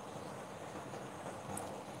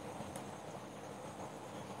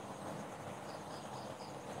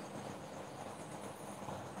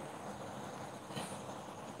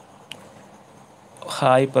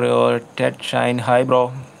 Hi bro. Ted Shine. Hi bro.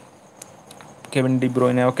 Kevin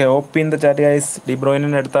ഡിബ്രോയിനെ. Okay, OP in the chat guys.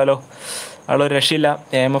 ഡിബ്രോയിനെ എടുത്താലോ? ആളൊരു രക്ഷയില്ല.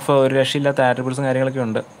 AMF ഒരു രക്ഷയില്ലാത്ത ആട്രിബ്യൂട്ട്സും കാര്യങ്ങളൊക്കെ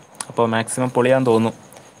ഉണ്ട്. അപ്പോൾ മാക്സിമം പൊളിയാന്ന് തോന്നുന്നു.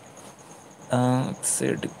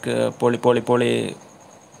 പൊളി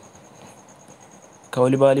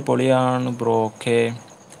കൗലിബാലി പൊളിയാണ് ബ്രോ. ഓക്കെ,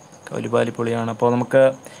 കൗലിബാലി പൊളിയാണ്. അപ്പോൾ നമുക്ക്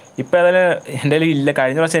ഇപ്പോൾ ഏതായാലും എൻ്റെ കയ്യിൽ ഇല്ല.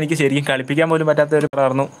 കഴിഞ്ഞ പ്രാവശ്യം എനിക്ക് ശരിക്കും കളിപ്പിക്കാൻ പോലും പറ്റാത്ത ഒരു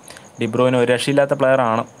പ്ലെയറായിരുന്നു ഡിബ്രോയിന്. ഒരു രക്ഷയില്ലാത്ത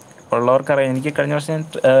പ്ലെയറാണ്. ഉള്ളവർക്കറിയാം. എനിക്ക് കഴിഞ്ഞ വർഷം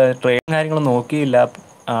ട്രെയിനും കാര്യങ്ങളും നോക്കിയില്ല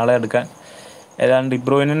ആളെ എടുക്കാൻ. ഏതാണ്ട്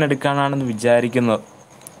ഡിബ്രൂയിനെ എടുക്കാനാണെന്ന് വിചാരിക്കുന്നത്.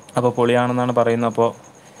 അപ്പോൾ പൊളിയാണെന്നാണ് പറയുന്നത്. അപ്പോൾ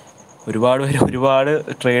ഒരുപാട്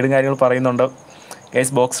ട്രേഡും കാര്യങ്ങൾ പറയുന്നുണ്ട്.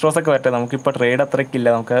 കേസ് ബോക്സ് സ്ട്രോസൊക്കെ വരട്ടെ, നമുക്കിപ്പോൾ ട്രേഡ് അത്രയ്ക്കില്ല,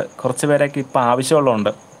 നമുക്ക് കുറച്ച് പേരൊക്കെ ഇപ്പോൾ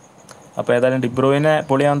ആവശ്യമുള്ളതുണ്ട്. അപ്പോൾ ഏതായാലും ഡിബ്രൂയിനെ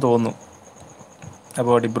പൊളിയാണെന്ന് തോന്നുന്നു.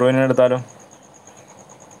 അപ്പോൾ ഡിബ്രൂയിനെ എടുത്താലോ?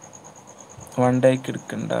 വൺ ഡേക്ക്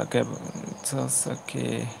എടുക്കണ്ട.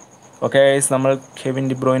 ഓക്കെ നമ്മൾ കെവിൻ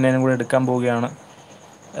ഡിബ്രൂയിനെയും കൂടെ എടുക്കാൻ പോവുകയാണ്.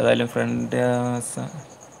 ഏതായാലും ഫ്രണ്ട്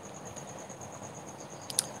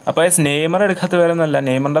അപ്പോൾ നെയ്മർ എടുക്കാത്ത വേറെ ഒന്നുമല്ല,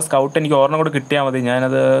 നെയ്മറിൻ്റെ സ്കൗട്ട് എനിക്ക് ഓർമ്മ കൂടെ കിട്ടിയാൽ മതി.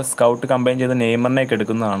 ഞാനത് സ്കൗട്ട് കമ്പൈൻ ചെയ്ത് നെയ്മറിനെയൊക്കെ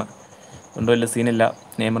എടുക്കുന്നതാണ്. അതുകൊണ്ട് വലിയ സീനില്ല.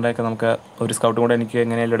 നെയ്മറിൻ്റെയൊക്കെ നമുക്ക് ഒരു സ്കൗട്ടും കൂടെ എനിക്ക്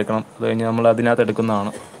എങ്ങനെയായാലും എടുക്കണം. അത് കഴിഞ്ഞ് നമ്മൾ അതിനകത്ത്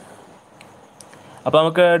എടുക്കുന്നതാണ്. അപ്പോൾ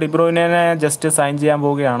നമുക്ക് ഡിബ്രൂയിനെ ജസ്റ്റ് സൈൻ ചെയ്യാൻ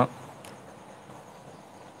പോവുകയാണ്.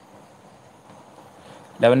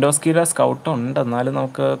 ലെവൻഡോസ്കിയുടെ സ്കൗട്ട് ഉണ്ട്, എന്നാലും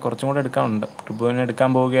നമുക്ക് കുറച്ചും കൂടെ എടുക്കാനുണ്ട്. ഡിബ്രൂയിനെ എടുക്കാൻ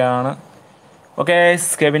പോവുകയാണ്. Okay,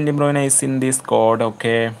 Kevin ഡിബ്രൂയിനെ is in the squad.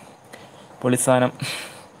 Okay, പൊളിസാനം,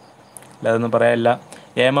 അതൊന്നും പറയാനില്ല.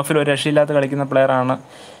 AMF ഒരു രക്ഷയില്ലാത്ത കളിക്കുന്ന പ്ലെയറാണ്.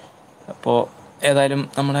 അപ്പോൾ ഏതായാലും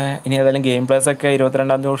ഇനി ഏതായാലും ഗെയിം പ്ലേസൊക്കെ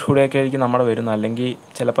 22-ാം തീയതി കൂടിയൊക്കെ ആയിരിക്കും നമ്മുടെ വരുന്നത്. അല്ലെങ്കിൽ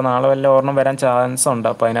ചിലപ്പോൾ നാളെ വല്ല ഓർമ്മ വരാൻ ചാൻസ് ഉണ്ട്.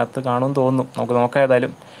 അപ്പോൾ അതിനകത്ത് കാണുമെന്ന് തോന്നുന്നു. നമുക്ക് നോക്കാം.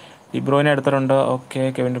 ഏതായാലും ഡിബ്രൂയിനെ എടുത്തിട്ടുണ്ട്. Okay,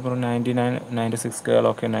 Kevin De Bruyne 99, 96 girl.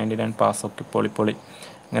 Okay, 99 pass. Okay, പൊളി.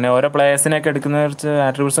 അങ്ങനെ ഓരോ പ്ലേയേഴ്സിനെയൊക്കെ എടുക്കുന്ന കുറച്ച്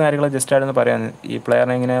ആട്രിബ്യൂട്ട്സും കാര്യങ്ങളും ജസ്റ്റ് ആയിട്ടൊന്ന് പറയാം. ഈ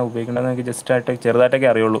പ്ലെയറിനെ എങ്ങനെ ഉപയോഗിക്കേണ്ടതെന്ന് എനിക്ക് ജസ്റ്റായിട്ട് ചെറുതായിട്ടൊക്കെ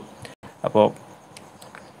അറിയുള്ളൂ. അപ്പോൾ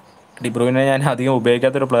ഡിബ്രൂയിനെ ഞാൻ അധികം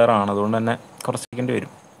ഉപയോഗിക്കാത്തൊരു പ്ലെയറാണ്, അതുകൊണ്ട് തന്നെ കുറച്ച് സെക്കൻഡ്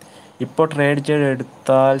വരും. ഇപ്പോൾ ട്രേഡ് ചെയ്ത്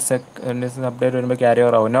എടുത്താൽ അപ്ഡേറ്റ് വരുമ്പോൾ ക്യാരി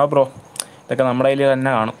ഓവർ ആവും. നോ ബ്രോ, ഇതൊക്കെ നമ്മുടെ കയ്യിൽ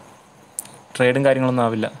തന്നെ കാണും. ട്രേഡും കാര്യങ്ങളൊന്നും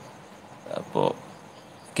ആവില്ല. അപ്പോൾ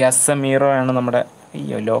കാസമീറോ ആണ് നമ്മുടെ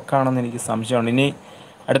ലോക്കാണെന്ന് എനിക്ക് സംശയമുണ്ട്. ഇനി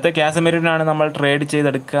അടുത്ത കാസമീറിനാണ് നമ്മൾ ട്രേഡ്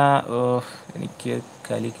ചെയ്തെടുക്കുക. എനിക്ക്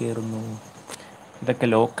കലി കയറുന്നു. ഇതൊക്കെ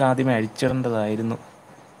ലോക്ക് ആദ്യമേ അഴിച്ചിടേണ്ടതായിരുന്നു.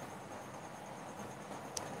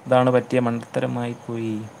 ഇതാണ് പറ്റിയ മണ്ടത്തരമായി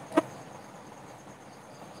പോയി.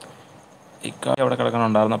 ഇക്കാര്യം അവിടെ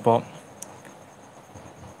കിടക്കണുണ്ടായിരുന്നു. അപ്പോൾ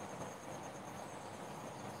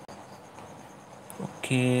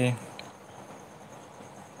ഓക്കെ,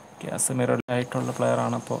 കാസമീറോയുടെ ആയിട്ടുള്ള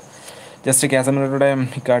പ്ലെയറാണ്. അപ്പോൾ ജസ്റ്റ് കാസമീറോയുടെ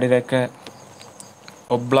ഇക്കാടിയിലൊക്കെ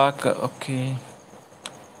ഒബ്ലാക്ക്. ഓക്കെ,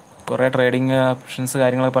 കുറേ ട്രേഡിങ് ഓപ്ഷൻസ്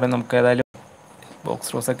കാര്യങ്ങളൊക്കെ പറയും. നമുക്ക് ഏതായാലും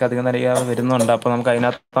ബോക്സ് റോസൊക്കെ അധികം നിലയാതെ വരുന്നുണ്ട്. അപ്പോൾ നമുക്ക്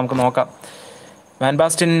അതിനകത്ത് നമുക്ക് നോക്കാം. Van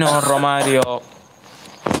Basten or Romario.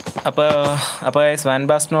 അപ്പോൾ വാൻ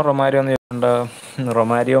ബാസ്റ്റനോ റൊമാരിയോ എന്ന് ചോദിച്ചിട്ടുണ്ട്.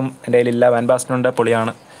 റൊമാരിയോ എൻ്റെ കയ്യിലില്ല, വാൻ ബാസ്റ്റനുണ്ട്,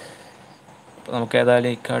 പൊളിയാണ്. അപ്പോൾ നമുക്ക്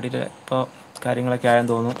ഏതായാലും ഇക്കാടിയിൽ ഇപ്പോൾ കാര്യങ്ങളൊക്കെ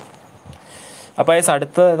ആയെന്ന് തോന്നുന്നു. അപ്പോൾ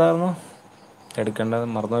അടുത്ത് ഏതായിരുന്നു എടുക്കേണ്ടത്?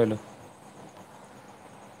 മറന്നുപോയല്ലോ.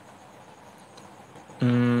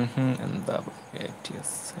 എന്താ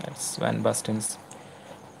van ബാസ്റ്റൻസ്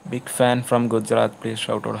big fan from Gujarat, please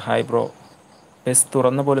shout out. Hi bro. Pes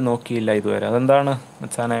തുറന്ന പോലും നോക്കിയില്ല ഇതുവരെ, അതെന്താണ്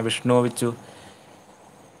മച്ചാനെ? വിഷ്ണു വെച്ചു.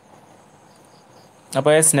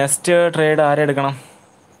 അപ്പോൾ നെക്സ്റ്റ് ട്രേഡ് ആരെടുക്കണം?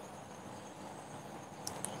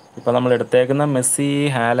 ഇപ്പോൾ നമ്മൾ എടുത്തേക്കുന്ന മെസ്സി,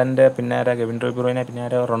 ഹാലൻഡ്, പിന്നെ ആരാ, കെവിൻ ഡിബ്രൂയിനെ, പിന്നെ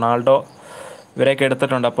ആരാ, റൊണാൾഡോ, ഇവരെയൊക്കെ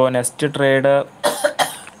എടുത്തിട്ടുണ്ട്. അപ്പോൾ നെക്സ്റ്റ്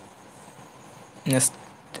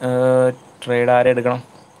ട്രേഡ് ആരെടുക്കണം?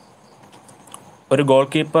 ഒരു ഗോൾ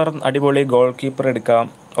കീപ്പർ, അടിപൊളി ഗോൾ കീപ്പർ എടുക്കാം.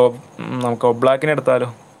 നമുക്ക് ഒബ്ലാക്കിനെ എടുത്താലോ?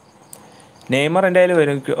 നെയ്മർ എൻ്റെ കയ്യിൽ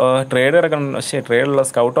വരും. ട്രേഡ് കിടക്കണം, പക്ഷേ ട്രേഡുള്ള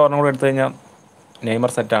സ്കൗട്ട് ഓർമ്മ കൂടെ എടുത്തു കഴിഞ്ഞാൽ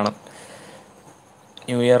നെയ്മർ സെറ്റാണ്.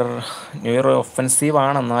 ന്യൂ ഇയർ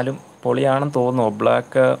ഒഫൻസീവാണ്, എന്നാലും പൊളിയാണെന്ന് തോന്നുന്നു.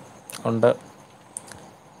 ഒബ്ലാക്ക് ഉണ്ട്.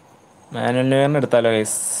 മാനുവൽ നോയറിനെ എടുത്താലോ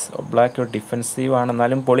ഗൈസ്? ഒബ്ലാക്ക് ഡിഫെൻസീവാണ്,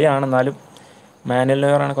 എന്നാലും പൊളിയാണ്. എന്നാലും മാനുവൽ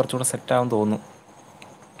നോയറാണ് കുറച്ചുകൂടെ സെറ്റാകുമെന്ന് തോന്നുന്നു.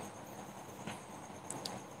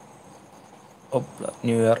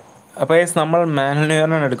 New year. അപ്പോൾ ഗൈസ് നമ്മൾ മാനുവൽ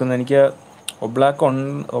നോയറിനാണ് എടുക്കുന്നത്. എനിക്ക്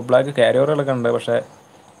ഒബ്ലാക്ക് ക്യാരി ഓവറുകളൊക്കെ ഉണ്ട്, പക്ഷേ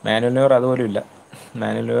മാനുവൽ നോയർ അതുപോലും ഇല്ല.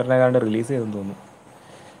 മാനുവൽ നോയറിനെ കണ്ട് റിലീസ് ചെയ്തെന്ന് തോന്നുന്നു.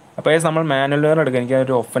 അപ്പോൾ നമ്മൾ മാനുവൽ നോയർ എടുക്കുക. എനിക്ക്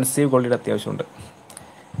ഒരു ഒഫൻസീവ് ഗോളിയുടെ അത്യാവശ്യമുണ്ട്.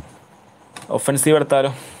 ഒഫൻസീവ്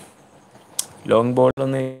എടുത്താലോ? ലോങ്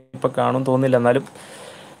ബോളൊന്നും ഇപ്പോൾ കാണുമെന്ന് തോന്നുന്നില്ല, എന്നാലും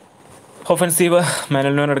ഒഫൻസീവ്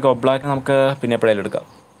മാനുവൽ നോയർ എടുക്കാം. ഒബ്ലാക്ക് നമുക്ക് പിന്നെ എപ്പോഴേലും എടുക്കാം.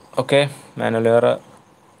 Okay, manual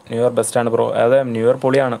new year ബെസ്റ്റാണ് bro. അതെ, ന്യൂ ഇയർ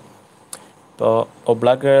പൊളിയാണ്. ഇപ്പോൾ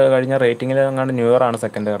ഒബ്ലാക്ക് കഴിഞ്ഞ റേറ്റിങ്ങിൽ അങ്ങാണ്ട് ന്യൂ ഇയർ ആണ്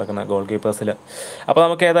സെക്കൻഡ് കിടക്കുന്നത് ഗോൾ കീപ്പേഴ്സിൽ. അപ്പോൾ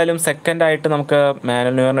നമുക്ക് ഏതായാലും സെക്കൻഡായിട്ട് നമുക്ക്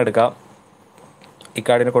മാനുവൽ ന്യൂയറിന് എടുക്കാം.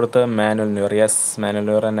 ഇക്കാർഡിന് കൊടുത്ത് manual New Year. Yes, manual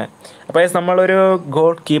New Year തന്നെ. അപ്പോൾ നമ്മളൊരു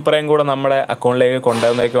ഗോൾ കീപ്പറേയും കൂടെ നമ്മുടെ അക്കൗണ്ടിലേക്ക്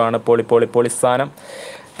കൊണ്ടുവന്നേക്കുവാണ്. പൊളി സാധനം.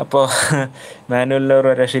 അപ്പോൾ മാനുവൽ ന്യൂയർ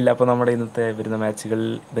ഒരു രക്ഷയില്ല. അപ്പോൾ നമ്മുടെ ഇന്നത്തെ വരുന്ന മാച്ചുകൾ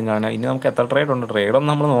ഇതും കാണാം. ഇനി നമുക്ക് എത്ര ട്രേഡ് ഉണ്ട്?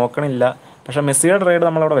 ട്രേഡൊന്നും നമ്മൾ നോക്കണില്ല, പക്ഷേ മെസ്സിയുടെ ട്രേഡ്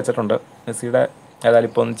നമ്മളവിടെ വെച്ചിട്ടുണ്ട്. മെസ്സിയുടെ ഏതായാലും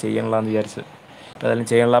ഇപ്പോൾ ഒന്നും ചെയ്യണില്ലാന്ന് വിചാരിച്ച് ഏതായാലും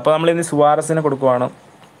ചെയ്യണില്ല. അപ്പോൾ നമ്മളിന്ന് സുവാരസിനെ കൊടുക്കുവാണ്.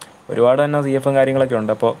 ഒരുപാട് തന്നെ CFും കാര്യങ്ങളൊക്കെ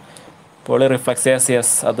ഉണ്ട്. അപ്പോൾ പൊളി റിഫ്ലക്സ്.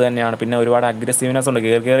 യെസ്, അത് തന്നെയാണ്. പിന്നെ ഒരുപാട് അഗ്രസീവ്നെസ് ഉണ്ട്,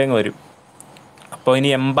 കയറിയങ്ങ് വരും. അപ്പോൾ ഇനി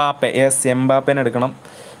എംബാപ്പേനെ എടുക്കണം.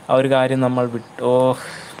 ആ ഒരു കാര്യം നമ്മൾ വിട്ടോ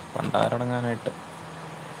പണ്ടാരടങ്ങാനായിട്ട്.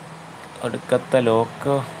 ഒടുക്കത്തെ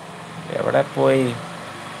ലോക്ക് എവിടെ പോയി?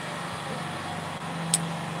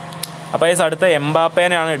 അപ്പോൾ ഈ അടുത്ത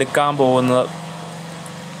എംബാപ്പേനെയാണ് എടുക്കാൻ പോകുന്നത്.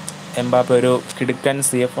 എംബാപ്പെ ഒരു കിടുക്കൻ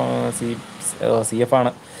സി എഫ്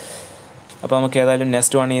ആണ്. അപ്പോൾ നമുക്ക് ഏതായാലും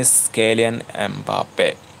next one is Kylian Mbappe.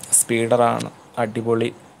 സ്പീഡറാണ്, അടിപൊളി.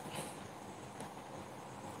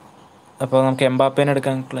 അപ്പോൾ നമുക്ക് എംബാപ്പേനെ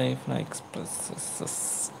എടുക്കാം. ക്ലൈഫ് എക്സ്പ്രസ്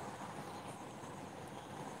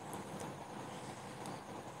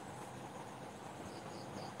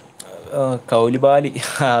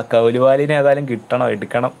കൗലിബാലിനെ ഏതായാലും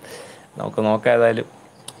എടുക്കണം. നമുക്ക് നോക്കാം ഏതായാലും.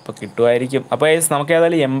 അപ്പോൾ കിട്ടുമായിരിക്കും. അപ്പോൾ നമുക്ക്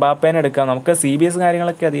ഏതായാലും എംബാപ്പേനെ എടുക്കാം. നമുക്ക് CBS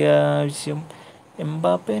കാര്യങ്ങളൊക്കെ അത്യാവശ്യം.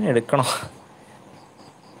 എംബാപ്പേനെ എടുക്കണോ?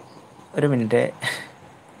 ഒരു മിനിറ്റ്,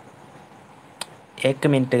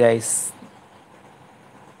 മിനിറ്റ് ഗൈസ്.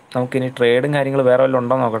 നമുക്കിനി ട്രേഡും കാര്യങ്ങളും വേറെ വല്ലതും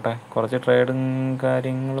ഉണ്ടോ നോക്കട്ടെ. കുറച്ച് ട്രേഡും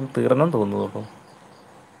കാര്യങ്ങളും തീർന്നെന്ന് തോന്നുന്നു കേട്ടോ.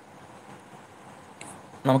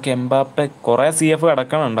 നമുക്ക് എംബാപ്പെ കുറേ CF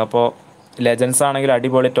കിടക്കണുണ്ട്. അപ്പോൾ ലെജൻസ് ആണെങ്കിൽ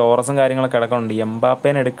അടിപൊളി ടോറസും കാര്യങ്ങളൊക്കെ കിടക്കണുണ്ട്.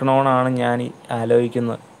 എംബാപ്പേനെ എടുക്കണമെന്നാണ് ഞാൻ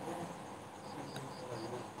ആലോചിക്കുന്നത്.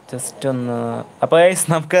 ജസ്റ്റ് ഒന്ന്. അപ്പോൾ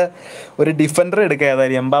നമുക്ക് ഒരു ഡിഫൻഡർ എടുക്കാം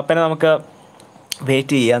ഏതായാലും. എംബാപ്പേനെ നമുക്ക്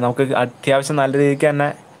വെയിറ്റ് ചെയ്യാം. നമുക്ക് അത്യാവശ്യം നല്ല രീതിക്ക് തന്നെ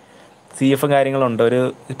CF കാര്യങ്ങളുണ്ട്.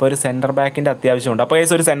 ഇപ്പോൾ ഒരു സെൻറ്റർ ബാക്കിൻ്റെ അത്യാവശ്യമുണ്ട്. അപ്പോൾ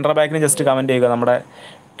ഒരു സെൻറ്റർ ബാക്കിന് ജസ്റ്റ് കമൻറ്റ് ചെയ്യുക. നമ്മുടെ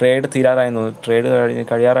ട്രേഡ് തീരാറായിരുന്നു, ട്രേഡ്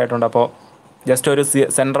കഴിയാറായിട്ടുണ്ട്. അപ്പോൾ ജസ്റ്റ് ഒരു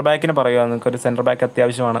സെൻറ്റർ ബാക്കിന് പറയുക. നിങ്ങൾക്കൊരു സെൻറ്റർ ബാക്ക്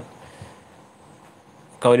അത്യാവശ്യമാണ്.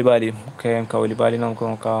 കൗലിബാലി. ഓക്കെ, കൗലിബാലി നമുക്ക്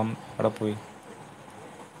നോക്കാം. അവിടെ പോയി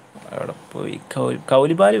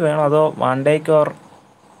കൗലിബാലി വേണോ അതോ വാൻഡേക്ക്? ഓർ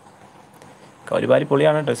കൗലിബാലി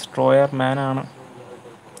പൊളിയാണ്, ഡിസ്ട്രോയർ മാനാണ്.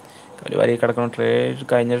 കൗലിബാലി കിടക്കണം. ട്രേഡ്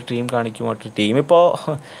കഴിഞ്ഞ ടീം കാണിക്കുമോ? ടീമിപ്പോൾ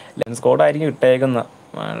ലെൻസ് കോഡായിരിക്കും ഇട്ടേക്കുന്നത്.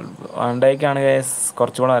 വാൻഡേക്കാണ്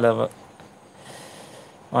കുറച്ചുകൂടെ നല്ലത്.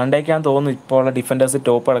 വാൻഡേക്കാന്ന് തോന്നുന്നു ഇപ്പോൾ ഉള്ള ഡിഫൻഡേഴ്സ്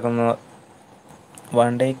ടോപ്പ് കിടക്കുന്നത്.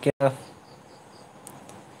 വാൻഡേക്ക്.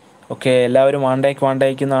 ഓക്കെ, എല്ലാവരും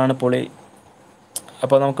വാൻഡേക്കെന്നാണ് പൊളി.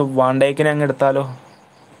 അപ്പോൾ നമുക്ക് വാൻഡേക്കിനെ അങ്ങ് എടുത്താലോ?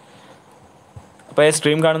 അപ്പോൾ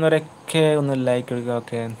സ്ട്രീം കാണുന്നവരൊക്കെ ഒന്ന് ലൈക്ക് എടുക്കുക.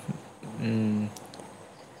 Okay,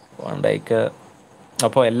 van Dijk.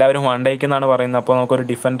 അപ്പോൾ എല്ലാവരും വാൻഡേക്കെന്നാണ് പറയുന്നത്. അപ്പോൾ നമുക്കൊരു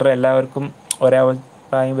ഡിഫൻഡർ എല്ലാവർക്കും ഒരേ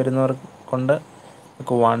അഭിപ്രായം വരുന്നവർ കൊണ്ട്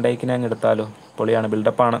നമുക്ക് വാൻഡേക്കിനെ അങ്ങ് എടുത്താലോ? പൊളിയാണ്,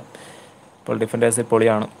 ബിൽഡപ്പാണ്. ഇപ്പോൾ ഡിഫൻഡേഴ്സിൽ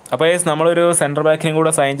പൊളിയാണ്. അപ്പോൾ നമ്മളൊരു സെൻറ്റർ ബാക്കിനും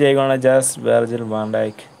കൂടെ സൈൻ ചെയ്യുകയാണ്. Just Virgil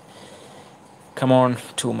van Dijk. Come on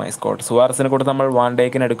to my squad. സുവാറസിനെ കൂടെ നമ്മൾ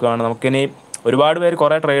വാൻഡേക്കിനെ എടുക്കുകയാണ്. നമുക്കിനി ഒരുപാട് പേര്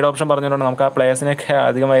കുറേ ട്രേഡ് ഓപ്ഷൻ പറഞ്ഞിട്ടുണ്ട്. നമുക്ക് ആ പ്ലേയേഴ്സിനെയൊക്കെ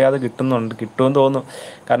അധികം വൈകാതെ കിട്ടുമെന്ന് തോന്നുന്നു.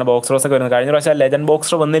 കാരണം ബോക്സറോസൊക്കെ വരുന്നത്. കഴിഞ്ഞ പ്രാവശ്യം ലെജൻഡ്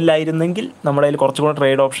ബോക്സർ വന്നില്ലായിരുന്നെങ്കിൽ നമ്മുടെ കയ്യിൽ കുറച്ചുകൂടെ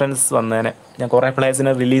ട്രേഡ് ഓപ്ഷൻസ് വന്നേനെ. ഞാൻ കുറേ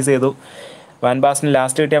പ്ലേയേഴ്സിനെ റിലീസ് ചെയ്തു. വാൻ ബാസ്റ്റിന്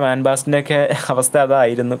ലാസ്റ്റ് കിട്ടിയ വാൻ ബാസ്റ്റിൻ്റെയൊക്കെ അവസ്ഥ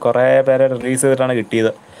അതായിരുന്നു. കുറേ പേരെ റിലീസ് ചെയ്തിട്ടാണ്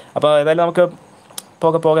കിട്ടിയത്. അപ്പോൾ ഏതായാലും നമുക്ക്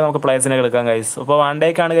പോകെ നമുക്ക് പ്ലേയേഴ്സിനെ എടുക്കാം ഗൈസ്. അപ്പോൾ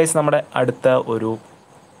വാൻഡേക്കാണ് ഗൈസ് നമ്മുടെ അടുത്ത ഒരു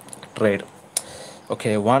trade. Okay,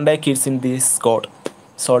 van Dijk is in the squad,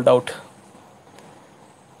 sold out.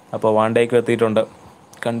 അപ്പോൾ വാൻഡേക്ക് എത്തിയിട്ടുണ്ട്.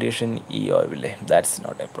 Condition ഓർവില്ലേ, that's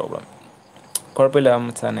not A problem. കുഴപ്പമില്ല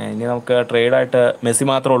മച്ചാനെ. ഇനി നമുക്ക് ട്രേഡായിട്ട് മെസ്സി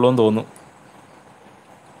മാത്രമേ ഉള്ളൂ എന്ന് തോന്നുന്നു.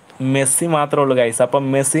 മെസ്സി മാത്രമേ ഉള്ളൂ ഗൈസ്. അപ്പം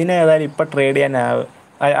മെസ്സിനെ ഏതായാലും ഇപ്പം ട്രേഡ് ചെയ്യാൻ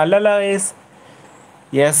അല്ലല്ല ഗൈസ്.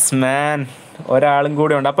 യെസ് മാൻ, ഒരാളും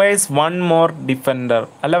കൂടി ഉണ്ട്. അപ്പോൾ ഗൈസ് വൺ മോർ ഡിഫൻഡർ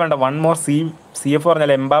അല്ല, വേണ്ട, വൺ മോർ CF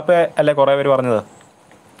പറഞ്ഞല്ലേ? എംബാപ്പെ അല്ലേ കുറേ പേര് പറഞ്ഞത്?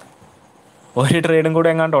 ഒരു ട്രേഡും കൂടി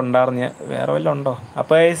എങ്ങാണ്ട് ഉണ്ടായിരുന്നു. വേറെ വല്ലതും ഉണ്ടോ?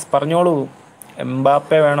 അപ്പോൾ ഗൈസ് പറഞ്ഞോളൂ.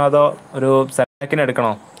 എംബാപ്പെ വേണോ അതോ ഒരു സെൻറ്ററിനെ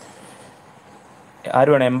എടുക്കണോ? ആര്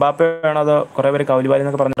വേണം? എംബാപ്പെ വേണോ അതോ കുറേ പേര് കൗലിബാലി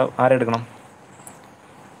എന്നൊക്കെ പറഞ്ഞല്ലോ? ആരെടുക്കണം?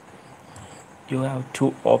 You have 2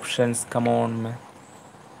 options. Come on man.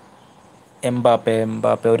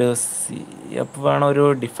 Mbappe ഒരു CF വേണോ, ഒരു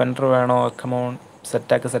ഡിഫൻഡർ വേണോ? കമോൺ,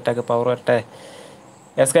 സെറ്റാക്ക് പവർ വരട്ടെ.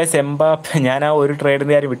 Yes guys, Mbappe. ഞാൻ ആ ഒരു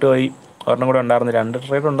ട്രേഡിൻ്റെ കാര്യം വിട്ടുപോയി. ഒരെണ്ണം കൂടെ ഉണ്ടായിരുന്നു. 2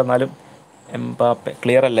 ട്രേഡ് ഉണ്ടെന്നാലും എംബാപ്പെ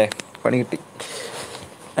ക്ലിയർ അല്ലേ? പണി കിട്ടി,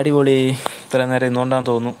 അടിപൊളി. ഇത്ര നേരം ഇന്നുകൊണ്ടാന്ന്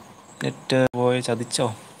തോന്നുന്നു നെറ്റ് പോയി ചതിച്ചോ.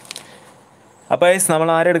 അപ്പോൾ ഗൈസ് നമ്മൾ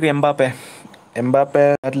ആരെടുക്കും? എംബാപ്പെ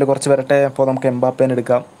നാട്ടിൽ കുറച്ച് വരട്ടെ. അപ്പോൾ നമുക്ക് എംബാപ്പേനെ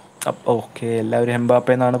എടുക്കാം. അപ്പോൾ ഓക്കെ, എല്ലാവരും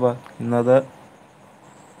എംബാപ്പെ എന്നാണ് പറയുന്നത്.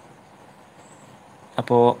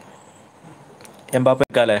 അപ്പോൾ എംബാപ്പെ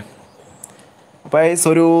എടുക്കാമല്ലേ? അപ്പോൾ ഗൈസ്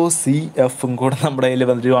ഒരു CFും കൂടെ നമ്മുടെ കയ്യിൽ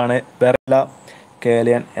വരുവാണ്. വേറെ അല്ല,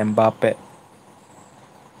 കിലിയൻ എംബാപ്പെ.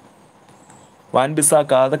 വാൻ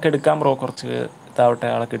ബിസാക്ക അതൊക്കെ എടുക്കാം ബ്രോ. കുറച്ച് ഇതാവട്ടെ,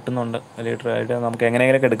 ആളെ കിട്ടുന്നുണ്ട്. വലിയ ട്രേഡ് നമുക്ക്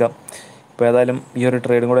എങ്ങനെയെങ്കിലൊക്കെ എടുക്കാം. ഇപ്പോൾ ഏതായാലും ഈ ഒരു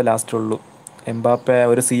ട്രേഡും കൂടെ ലാസ്റ്റ് ഉള്ളൂ. എംബാപ്പെ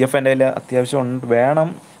ഒരു CF എൻ്റെ കയ്യിൽ അത്യാവശ്യം വേണം.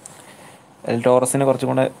 ടോറസിന് കുറച്ചും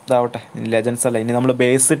കൂടെ ഇതാവട്ടെ. ലെജൻസ് അല്ല, ഇനി നമ്മൾ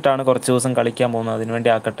ബേസ് ഇട്ടാണ് കുറച്ച് ദിവസം കളിക്കാൻ പോകുന്നത്. അതിന്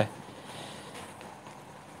വേണ്ടി ആക്കട്ടെ.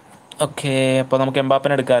 ഓക്കെ, അപ്പോൾ നമുക്ക്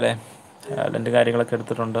എംബാപ്പനെ എടുക്കാമല്ലേ? ടാലൻറ്റ് കാര്യങ്ങളൊക്കെ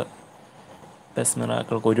എടുത്തിട്ടുണ്ട്. പെസ്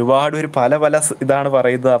മിറാക്കിൾക്ക് ഒരുപാട് പേര് പല ഇതാണ്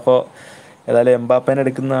പറയുന്നത്. അപ്പോൾ ഏതായാലും എംബാപ്പേനെ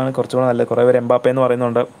എടുക്കുന്നതാണ് കുറച്ചും കൂടെ നല്ലത്. കുറേ പേര് എംബാപ്പേ എന്ന്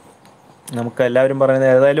പറയുന്നുണ്ട്. നമുക്ക് എല്ലാവരും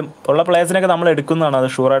പറയുന്നത് ഏതായാലും ഉള്ള പ്ലേയേഴ്സിനൊക്കെ നമ്മൾ എടുക്കുന്നതാണ്, അത്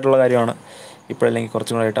ഷുവറായിട്ടുള്ള കാര്യമാണ്. ഇപ്പോഴല്ലെങ്കിൽ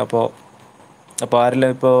കുറച്ചും കൂടെ ആയിട്ട്. അപ്പോൾ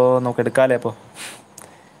ആരെല്ലാം ഇപ്പോൾ നമുക്ക് എടുക്കാമല്ലേ? അപ്പോൾ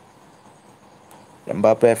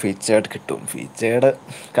എംബാപ്പെ ഫീച്ചേർഡ് കിട്ടും. ഫീച്ചേർഡ്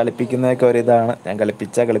കളിപ്പിക്കുന്നതൊക്കെ ഒരിതാണ്. ഞാൻ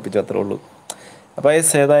കളിപ്പിച്ചു അത്രേ ഉള്ളൂ. അപ്പോൾ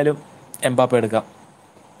ഏതായാലും എംബാപ്പെ എടുക്കാം.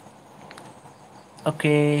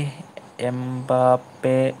 Okay,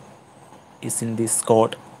 Mbappe is in the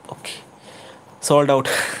squad. Okay, sold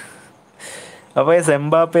out. അപ്പോൾ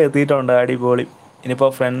എംബാപ്പെ എത്തിയിട്ടുണ്ട്. അടിപൊളി.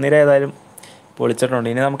 ഇനിയിപ്പോൾ ഫ്രണ്ട് നിര ഏതായാലും പൊളിച്ചിട്ടുണ്ട്.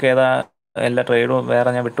 ഇനി നമുക്ക് എല്ലാ ട്രേഡും വേറെ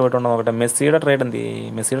ഞാൻ വിട്ടുപോയിട്ടുണ്ടോ നോക്കട്ടെ. മെസ്സിയുടെ ട്രേഡ് എന്ത്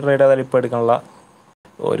ചെയ്യും? മെസ്സിയുടെ ട്രേഡ് ഏതായാലും ഇപ്പോൾ എടുക്കാനുള്ള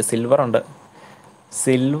ഒരു സിൽവർ ഉണ്ട്.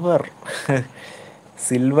 സിൽവർ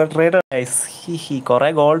സിൽവർ ട്രേഡ് കുറേ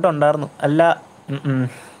ഗോൾഡ് ഉണ്ടായിരുന്നു. അല്ല,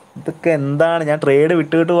 ഇതൊക്കെ എന്താണ്? ഞാൻ ട്രേഡ്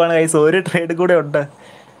വിട്ടുകിട്ട് പോവാണ് ഗൈസ്. ഒരു ട്രേഡ് കൂടെ ഉണ്ട്.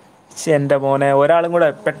 പക്ഷെ എൻ്റെ മോനെ, ഒരാളും കൂടെ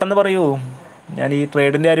പെട്ടെന്ന് പറയൂ. ഞാൻ ഈ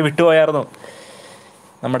ട്രേഡിൻ്റെ കാര്യം വിട്ടുപോയായിരുന്നു.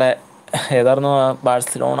 നമ്മുടെ ഏതായിരുന്നു?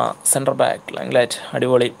 Barcelona central back ലാംഗ്ലൈറ്റ്.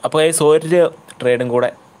 അടിപൊളി. അപ്പോൾ ഗൈസ് ഒരു ട്രേഡും കൂടെ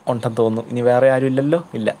ഉണ്ടെന്ന് തോന്നുന്നു. ഇനി വേറെ ആരും ഇല്ലല്ലോ?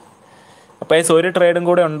 ഇല്ല. അപ്പോൾ ഗൈസ് ഒരു ട്രേഡും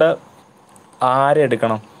കൂടെ ഉണ്ട്. ആരെ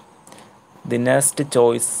എടുക്കണം? The next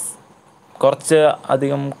choice. കുറച്ച്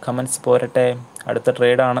അധികം കമൻറ്റ്സ് പോരട്ടെ. അടുത്ത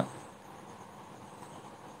ട്രേഡാണ്.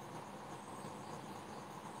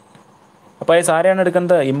 അപ്പോൾ ഗൈസ് ആരെയാണ്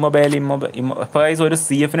എടുക്കുന്നത്? ഇമ്മൊബൈൽ. അപ്പോൾ ഗൈസ് ഒരു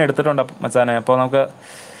CFനെ എടുത്തിട്ടുണ്ട് മച്ചാനെ. അപ്പോൾ നമുക്ക്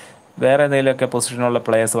വേറെ എന്തെങ്കിലുമൊക്കെ പൊസിഷനുള്ള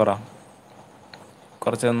പ്ലേയേഴ്സ് പറ.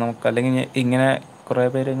 കുറച്ച് നമുക്ക്, അല്ലെങ്കിൽ ഇങ്ങനെ കുറേ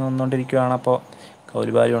പേര് ഇങ്ങനെ വന്നുകൊണ്ടിരിക്കുകയാണ്. അപ്പോൾ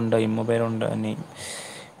കൗലിബാലി ഉണ്ട്, ഇമ്മൊബൈലുണ്ട്,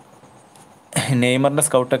 നെയ്മറിൻ്റെ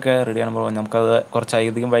സ്കൗട്ടൊക്കെ റെഡിയാണ് പോകുന്നത്. നമുക്കത് കുറച്ച്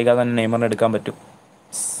അധികം വൈകാതെ തന്നെ നെയ്മറിനെ എടുക്കാൻ പറ്റും.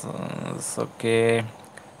 Okay,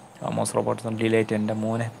 റോമോസ് robots delete. എൻ്റെ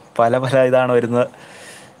മോനെ, പല ഇതാണ് വരുന്നത്.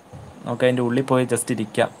 നമുക്ക് അതിൻ്റെ ഉള്ളിൽ പോയി ജസ്റ്റ്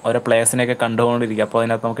ഇരിക്കാം, ഓരോ പ്ലേയേഴ്സിനെയൊക്കെ കണ്ടുകൊണ്ടിരിക്കുക. അപ്പോൾ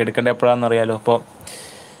അതിനകത്ത് നമുക്ക് എടുക്കേണ്ട എപ്പോഴാണെന്ന് അറിയാമല്ലോ. അപ്പോൾ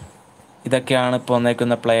ഇതൊക്കെയാണ് ഇപ്പോൾ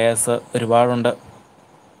വന്നേക്കുന്ന പ്ലേയേഴ്സ്. ഒരുപാടുണ്ട്.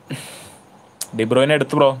 ഡിബ്രോയിനെ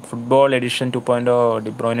എടുത്തു ബ്രോ. ഫുട്ബോൾ എഡിഷൻ 2.0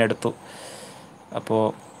 ഡിബ്രോയിനെ എടുത്തു. അപ്പോൾ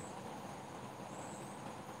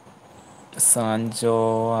സാൻജോ,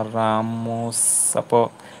 റാമോസ്. അപ്പോൾ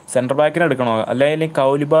സെൻട്രൽ ബാക്കിനെ എടുക്കണോ? അല്ലെങ്കിൽ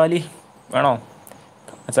കൗലിബാലി വേണോ?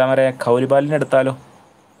 അച്ഛാമരെ കൗലിബാലിനെ എടുത്താലോ?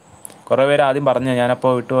 കുറേ പേര് ആദ്യം പറഞ്ഞു.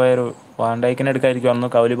 ഞാനപ്പോൾ വിട്ടുപോയൊരു വാൻഡൈക്കിനെ എടുക്കാതിരിക്കും അന്ന്.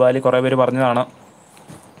 കൗലിബാലി കുറേ പേര് പറഞ്ഞതാണ്.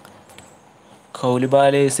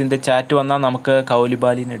 കൗലിബാലിസിൻ്റെ ചാറ്റ് വന്നാൽ നമുക്ക്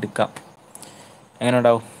കൗലിബാലിനെ എടുക്കാം. എങ്ങനെ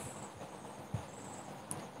ഉണ്ടാവും?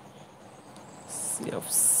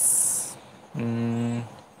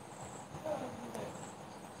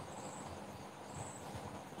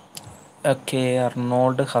 Okay,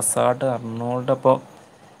 Arnold, Hazard, Arnold. അപ്പോൾ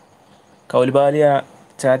കൗലിബാലി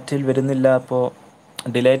ചാറ്റിൽ വരുന്നില്ല. അപ്പോൾ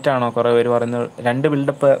ഡിലേറ്റ് ആണോ? കുറേ പേര് പറയുന്നത്. 2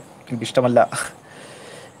 ബിൽഡപ്പ് എനിക്കിഷ്ടമല്ല.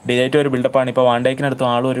 ഡിലേറ്റ് ഒരു ബിൽഡപ്പാണ്. ഇപ്പോൾ വാൻഡൈക്കിനടുത്തും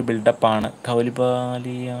ആളും ഒരു ബിൽഡപ്പാണ്.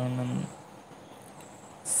 കൗലിബാലിയാണ്.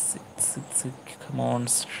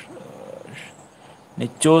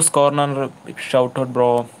 നിച്ചോസ് corner, big shout out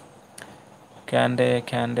bro.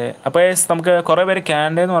 ക്യാൻഡേ. അപ്പോൾ നമുക്ക് കുറേ പേര്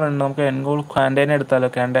ക്യാൻഡേ എന്ന് പറയുന്നുണ്ട്. നമുക്ക് എൻഗോൾ ക്യാൻഡേനെ എടുത്താലോ?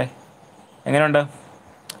 ക്യാൻഡേ എങ്ങനെയുണ്ട്?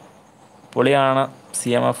 പൊളിയാണ്.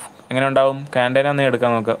 CMF എങ്ങനെ ഉണ്ടാവും? ക്യാൻഡേനെ ഒന്ന്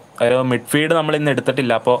എടുക്കാൻ നോക്കുക. ഒരു മിഡ്ഫീൽഡ് നമ്മൾ ഇന്ന്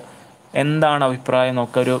എടുത്തിട്ടില്ല. അപ്പോൾ എന്താണ് അഭിപ്രായം?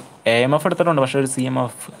 നമുക്കൊരു AMF എടുത്തിട്ടുണ്ട്, പക്ഷേ ഒരു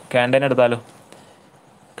CMF. ക്യാൻഡേനെ എടുത്താലോ?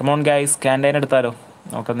 കമോൺ ഗൈസ്, ക്യാൻഡേനെ എടുത്താലോ?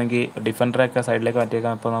 നമുക്കെന്തെങ്കിൽ ഡിഫൻഡറൊക്കെ സൈഡിലേക്ക്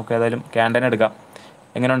മാറ്റിയേക്കാം. അപ്പോൾ നമുക്ക് ഏതായാലും ക്യാൻഡേനെ എടുക്കാം.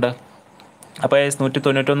 എങ്ങനെയുണ്ട്? അപ്പോൾ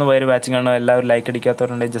 191 പേര് വാച്ചിങ് ആണ്. എല്ലാവരും ലൈക്ക്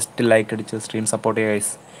അടിക്കാത്തവരുണ്ടെങ്കിൽ ജസ്റ്റ് ലൈക്ക് അടിച്ച് സ്ട്രീം സപ്പോർട്ട് ചെയ്യുക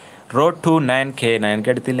ഗൈസ്. റോഡ് ടു 9K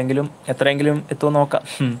എടുത്തില്ലെങ്കിലും എത്രയെങ്കിലും എത്തുമെന്ന് നോക്കാം.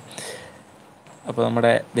 അപ്പോൾ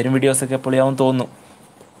നമ്മുടെ വരും വീഡിയോസൊക്കെ പൊളിയാവും തോന്നുന്നു.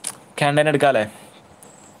 ക്യാൻഡേനെ എടുക്കാമല്ലേ?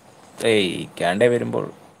 ക്യാൻഡേ വരുമ്പോൾ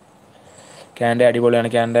ക്യാൻഡേ അടിപൊളിയാണ്.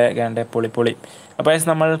 ക്യാൻഡേ പൊളി. അപ്പോൾ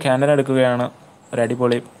നമ്മൾ ക്യാൻഡേനെ എടുക്കുകയാണ്. ഒരു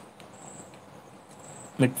അടിപൊളി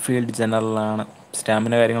മിഡ്ഫീൽഡ് ജനറലാണ്.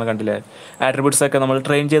 സ്റ്റാമിന കാര്യങ്ങൾ കണ്ടില്ലേ? ആട്രിബ്യൂട്ട്സൊക്കെ നമ്മൾ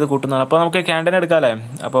ട്രെയിൻ ചെയ്ത് കൂട്ടുന്നതാണ്. അപ്പോൾ നമുക്ക് ക്യാൻഡേനെ എടുക്കാമല്ലേ?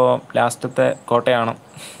 അപ്പോൾ ലാസ്റ്റത്തെ കോട്ടയാണ്.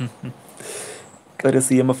 ഒരു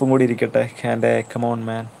CMFും കൂടി ഇരിക്കട്ടെ. ക്യാൻഡേ, കമോൺ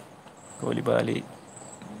മാൻ. കോലിബാലി.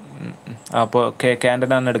 അപ്പോൾ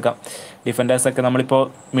ക്യാൻഡേനെ തന്നെ എടുക്കാം. ഡിഫൻഡേഴ്സൊക്കെ നമ്മളിപ്പോൾ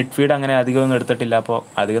മിഡ്ഫീൽഡ് അങ്ങനെ അധികമൊന്നും എടുത്തിട്ടില്ല. അപ്പോൾ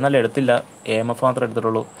അധികം നല്ല എടുത്തില്ല. AMF മാത്രമേ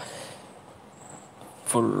എടുത്തിട്ടുള്ളൂ.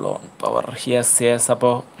 Full on power. യെസ്.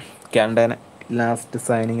 അപ്പോൾ ക്യാൻഡേനെ ലാസ്റ്റ്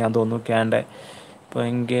സൈനിങ് ആണെന്ന് തോന്നുന്നു. ക്യാൻഡേ. അപ്പോൾ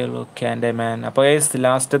എങ്കിലും ക്യാൻഡേ മാൻ. അപ്പോൾ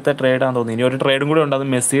ലാസ്റ്റത്തെ ട്രേഡാണെന്ന് തോന്നുന്നു. ഇനി ഒരു ട്രേഡും കൂടി ഉണ്ട്, അത്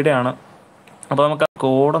മെസ്സിയുടെ ആണ്. അപ്പോൾ നമുക്ക് ആ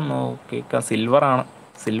കോഡൊന്ന് നോക്കിയേക്കാം. സിൽവറാണ്.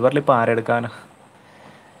 സിൽവറിൽ ഇപ്പോൾ ആരെടുക്കാനാണ്?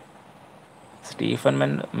 സ്റ്റീഫൻ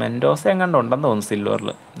മെൻഡോസ എങ്ങാണ്ട് ഉണ്ടെന്ന് തോന്നുന്നു സിൽവറിൽ.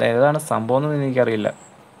 ഏതാണ് സംഭവം എന്ന് എനിക്കറിയില്ല.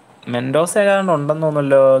 മെൻഡോസ എങ്ങാണ്ട് ഉണ്ടെന്ന്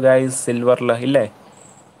തോന്നുന്നല്ലോ ഗൈസ് സിൽവറിൽ. ഇല്ലേ?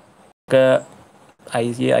 നമുക്ക്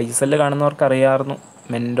ISL കാണുന്നവർക്ക് അറിയാമായിരുന്നു.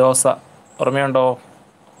 മെൻഡോസ ഓർമ്മയുണ്ടോ?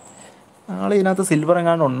 ഇതിനകത്ത് സിൽവർ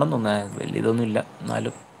എങ്ങാണ്ട് ഉണ്ടെന്ന് തോന്നുന്നത്. വലിയ ഇതൊന്നുമില്ല.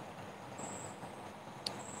 എന്നാലും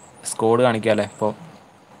സ്കോഡ് കാണിക്കാമല്ലേ അപ്പോൾ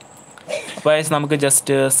ഗൈസ് നമുക്ക്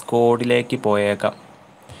ജസ്റ്റ് സ്കോഡിലേക്ക് പോയേക്കാം.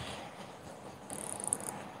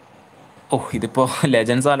 ഇതിപ്പോൾ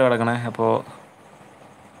ലെജൻസ് ആണല്ലോ കിടക്കണേ. അപ്പോൾ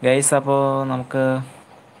ഗൈസ് അപ്പോൾ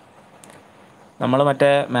നമ്മൾ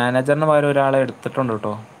മറ്റേ മാനേജറിന് പകരം ഒരാളെ എടുത്തിട്ടുണ്ട്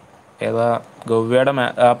കേട്ടോ. ഏതാ ഗവ്യയുടെ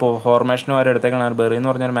അപ്പോൾ ഫോർമേഷന് പകരം എടുത്തേക്കാണ്. ബെറി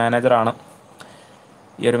എന്ന് പറഞ്ഞൊരു മാനേജറാണ്.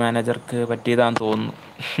 ഈ ഒരു മാനേജർക്ക് പറ്റിയതാണെന്ന് തോന്നുന്നു.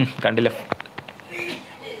 കണ്ടില്ല,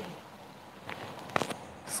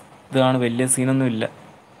 ഇതാണ്, വലിയ സീനൊന്നുമില്ല.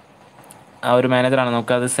 ആ ഒരു മാനേജറാണ്.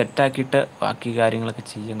 നമുക്കത് സെറ്റാക്കിയിട്ട് ബാക്കി കാര്യങ്ങളൊക്കെ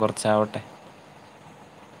ചെയ്യാം, കുറച്ചാവട്ടെ.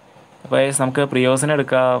 അപ്പോൾ നമുക്ക് പ്രിയോസിനെ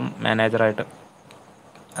എടുക്കാം മാനേജറായിട്ട്.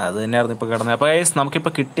 അത് തന്നെയായിരുന്നു ഇപ്പോൾ കിടന്നത്. അപ്പോൾ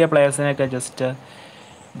നമുക്കിപ്പോൾ കിട്ടിയ പ്ലേയേഴ്സിനെയൊക്കെ ജസ്റ്റ്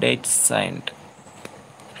ഡേറ്റ് സൈൻഡ്.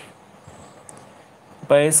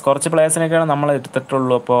 അപ്പോൾ കുറച്ച് പ്ലേയേഴ്സിനൊക്കെയാണ് നമ്മൾ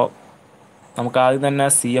എടുത്തിട്ടുള്ളൂ. അപ്പോൾ നമുക്ക് ആദ്യം തന്നെ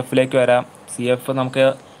CFലേക്ക് വരാം. CF നമുക്ക്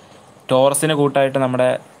ടോറസിന് കൂട്ടായിട്ട് നമ്മുടെ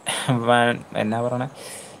എന്നാ പറയണേ,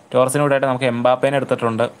 ടോറസിന് കൂട്ടായിട്ട് നമുക്ക് എംബാപ്പേനെ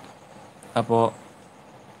എടുത്തിട്ടുണ്ട്. അപ്പോൾ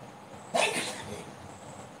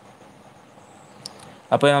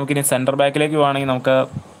നമുക്കിനി സെൻറ്റർ ബാക്കിലേക്ക് പോവുകയാണെങ്കിൽ നമുക്ക്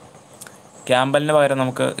ക്യാമ്പലിന് പകരം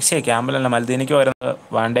ക്യാമ്പലല്ല, മൽദീനിക്ക് പകരം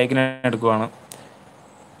വാൻഡൈക്കിനെ എടുക്കുവാണ്.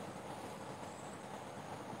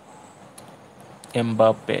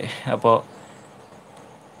 എംബാപ്പെ. അപ്പോൾ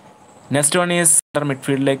നെക്സ്റ്റ് വൺ ഈസ് സെൻറ്റർ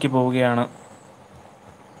മിഡ്ഫീൽഡിലേക്ക് പോവുകയാണ്.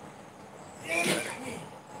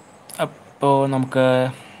 അപ്പോൾ നമുക്ക്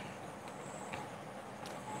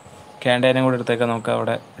ക്യാൻഡേനും കൂടെ എടുത്തേക്കാം. നമുക്ക്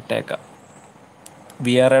അവിടെ ഇട്ടേക്കാം.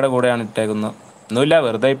 വിയറയുടെ കൂടെയാണ് ഇട്ടേക്കുന്നത്. ഒന്നുമില്ല,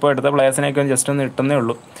 വെറുതെ ഇപ്പോൾ എടുത്ത പ്ലേയേഴ്സിനെയൊക്കെ ജസ്റ്റ് ഒന്ന് ഇട്ടുന്നേ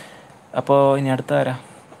ഉള്ളൂ. അപ്പോൾ ഇനി അടുത്ത ആരാ?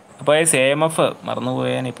 അപ്പോൾ AMF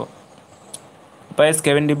മറന്നുപോയാനിപ്പോൾ. അപ്പോൾ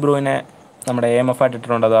കെവിൻ ഡിബ്രൂവിനെ നമ്മുടെ AMF ആയിട്ട്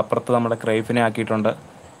ഇട്ടിട്ടുണ്ട്. അത് അപ്പുറത്ത് നമ്മുടെ ക്രൈഫിനെ ആക്കിയിട്ടുണ്ട്.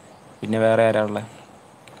 പിന്നെ വേറെ ആരാ ഉള്ളത്?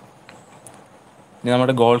 ഇനി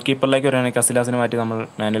നമ്മുടെ ഗോൾ കീപ്പറിലേക്ക് വരികയാണെങ്കിൽ കസിലാസിനെ മാറ്റി നമ്മൾ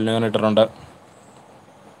മാനുവൽ ന്യൂറിനെ ഇട്ടിട്ടുണ്ട്.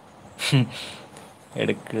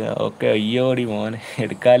 എടുക്കുക. ഓക്കെ, അയ്യോടി മോനെ,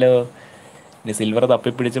 എടുക്കാലോ. ഇനി സിൽവർ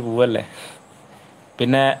തപ്പിപ്പിടിച്ച് പോവല്ലേ.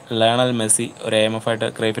 പിന്നെ ലയണൽ മെസ്സി ഒരു AMF ആയിട്ട്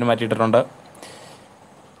ക്രൈഫിന് മാറ്റിയിട്ടിട്ടുണ്ട്.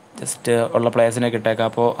 ജസ്റ്റ് ഉള്ള പ്ലേയേഴ്സിനെ കിട്ടേക്കാം.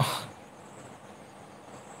 അപ്പോൾ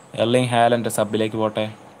എർലിംഗ് ഹാലൻഡ് സബിലേക്ക് പോട്ടെ.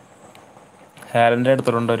 ഹാലൻഡ്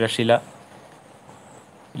എടുത്തിട്ടുണ്ട്, ഒരു രക്ഷയില്ല.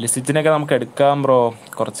 ലിസിറ്റിനൊക്കെ നമുക്ക് എടുക്കാം ബ്രോ,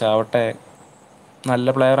 കുറച്ചാവട്ടെ.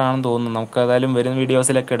 നല്ല പ്ലെയർ ആണെന്ന് തോന്നുന്നു. നമുക്ക് ഏതായാലും വരുന്ന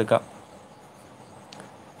വീഡിയോസിലൊക്കെ എടുക്കാം.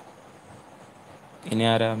 ഇനി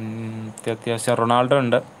ആരാ? അത്യാവശ്യം റൊണാൾഡോ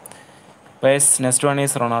ഉണ്ട്. നെക്സ്റ്റ് വൺ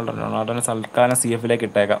ഈസ് റൊണാൾഡോനെ തൽക്കാലം CFലേക്ക്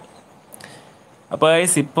ഇട്ടേക്കാം. അപ്പോൾ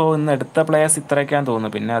ഇപ്പോൾ ഇന്ന് എടുത്ത പ്ലേയേഴ്സ് ഇത്രയൊക്കെയാന്ന്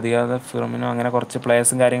തോന്നുന്നു. പിന്നെ അധികാതെ ഫിർമിനോ അങ്ങനെ കുറച്ച്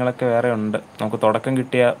പ്ലേയേഴ്സും കാര്യങ്ങളൊക്കെ വേറെ ഉണ്ട്. നമുക്ക് തുടക്കം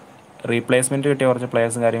കിട്ടിയ റീപ്ലേസ്മെൻറ്റ് കിട്ടിയ കുറച്ച്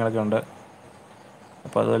പ്ലേയേഴ്സും കാര്യങ്ങളൊക്കെ ഉണ്ട്.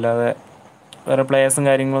 അപ്പോൾ അതുമല്ലാതെ വേറെ പ്ലേയേഴ്സും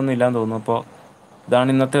കാര്യങ്ങളൊന്നും ഇല്ലാന്ന് തോന്നുന്നു. അപ്പോൾ ഇതാണ്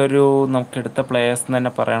ഇന്നത്തെ ഒരു നമുക്ക് എടുത്ത പ്ലേയേഴ്സ് എന്ന്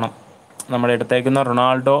തന്നെ പറയണം. നമ്മൾ എടുത്തേക്കുന്ന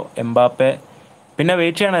റൊണാൾഡോ, എംബാപ്പെ. പിന്നെ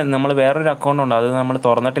വെയിറ്റ് ചെയ്യണം, നമ്മൾ വേറൊരു അക്കൗണ്ട് ഉണ്ട്, അത് നമ്മൾ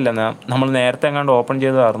തുറന്നിട്ടില്ല. നമ്മൾ നേരത്തെ എങ്ങാണ്ട് ഓപ്പൺ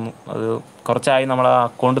ചെയ്തതായിരുന്നു. അത് കുറച്ചായി നമ്മൾ ആ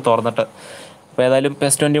അക്കൗണ്ട് തുറന്നിട്ട്. അപ്പോൾ ഏതായാലും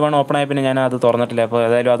PES21 ഓപ്പൺ ആയി പിന്നെ ഞാൻ അത് തുറന്നിട്ടില്ല. അപ്പോൾ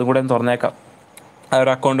ഏതായാലും അതും കൂടെ ഒന്ന് തുറന്നേക്കാം. ആ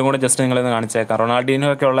ഒരു അക്കൗണ്ടും കൂടെ ജസ്റ്റ് നിങ്ങളിന്ന് കാണിച്ചേക്കാം. റൊണാൾഡീനോ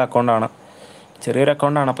ഒക്കെ ഉള്ള അക്കൗണ്ടാണ്, ചെറിയൊരു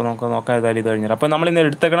അക്കൗണ്ടാണ്. അപ്പോൾ നമുക്ക് നോക്കാം ഏതായാലും ഇത് കഴിഞ്ഞിട്ട്. അപ്പോൾ നമ്മൾ ഇന്ന്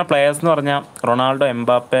എടുത്തേക്കുന്ന പ്ലേയേഴ്സ് എന്ന് പറഞ്ഞാൽ റൊണാൾഡോ,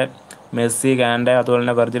 എംബാപ്പെ, മെസ്സി, കാൻഡെ, അതുപോലെ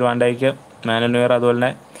തന്നെ വെർജിൽ വാൻഡൈക്ക്, മാനുവൽ ന്യൂയർ, അതുപോലെ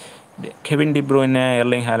തന്നെ കെവിൻ ഡിബ്രൂയിനെ,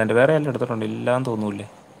 എർലിംഗ് ഹാലൻഡ്. വേറെ എല്ലാം എടുത്തിട്ടുണ്ട്, ഇല്ലാന്ന് തോന്നൂല്ലേ.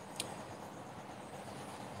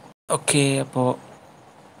 ഓക്കെ, അപ്പോൾ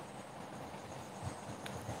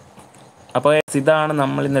ഇതാണ്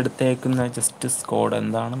നമ്മൾ ഇന്ന് എടുത്തേക്കുന്ന ജസ്റ്റ് സ്കോഡ്.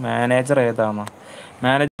 എന്താണ് മാനേജർ? ഏതാണ്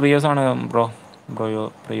മാനേജർ? പ്രിയോസ് ആണ്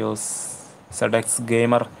പ്രിയോസ് സെഡെക്സ്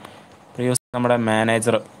ഗെയിമർ. പ്രിയോസ് നമ്മുടെ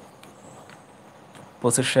മാനേജർ.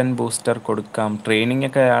 പൊസിഷൻ ബൂസ്റ്റർ കൊടുക്കാം. ട്രെയിനിങ്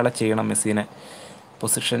ഒക്കെ അയാളെ ചെയ്യണം, മെസ്സിനെ.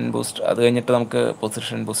 പൊസിഷൻ ബൂസ്റ്റർ, അത് കഴിഞ്ഞിട്ട് നമുക്ക്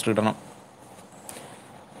പൊസിഷൻ ബൂസ്റ്റർ ഇടണം.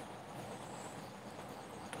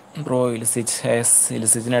 ബ്രോ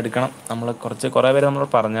ഇലിസിച്ചിനെ എടുക്കണം. നമ്മൾ കുറേ പേര് നമ്മൾ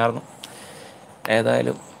പറഞ്ഞായിരുന്നു.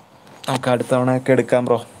 ഏതായാലും നമുക്ക് അടുത്ത തവണയൊക്കെ എടുക്കാം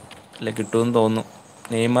ബ്രോ, അല്ലെ കിട്ടുമെന്ന് തോന്നുന്നു.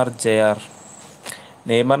 നെയ്മർ JR,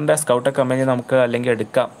 നെയ്മറിൻ്റെ സ്കൗട്ടൊക്കെ കമ്പനി നമുക്ക് അല്ലെങ്കിൽ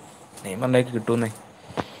എടുക്കാം. നെയ്മറിൻ്റെയൊക്കെ കിട്ടുമെന്നേ,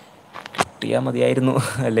 കിട്ടിയാൽ മതിയായിരുന്നു.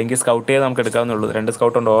 അല്ലെങ്കിൽ സ്കൗട്ട് ചെയ്ത് നമുക്ക് എടുക്കാവുന്നേ ഉള്ളൂ. 2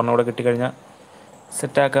 സ്കൗട്ടുണ്ട്, ഓർമ്മ കൂടെ കിട്ടിക്കഴിഞ്ഞാൽ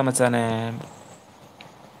സെറ്റാക്കാൻ വെച്ചാനേ.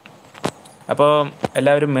 അപ്പോൾ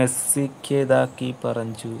എല്ലാവരും മെസ്സിക്ക് ഇതാക്കി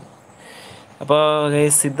പറഞ്ഞു. അപ്പോൾ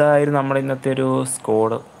ഇതായിരുന്നു നമ്മുടെ ഇന്നത്തെ ഒരു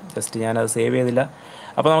സ്കോഡ്. ജസ്റ്റ് ഞാനത് സേവ് ചെയ്തില്ല.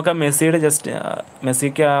 അപ്പോൾ നമുക്ക് ആ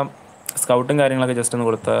മെസ്സിക്ക് ആ സ്കൗട്ടും കാര്യങ്ങളൊക്കെ ജസ്റ്റ് ഒന്ന്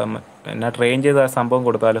കൊടുത്താൽ, എന്നെ ട്രെയിൻ ചെയ്ത സംഭവം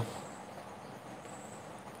കൊടുത്താലോ.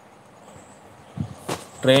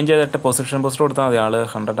 ട്രെയിൻ ചെയ്തിട്ട് പൊസിഷൻ ബൂസ്റ്റർ കൊടുത്താൽ മതി, ആൾ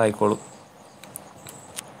 100 ആയിക്കോളും.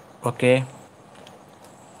 ഓക്കെ,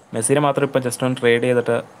 മെസ്സിനെ മാത്രം ഇപ്പം ജസ്റ്റ് ഒന്ന് ട്രേഡ്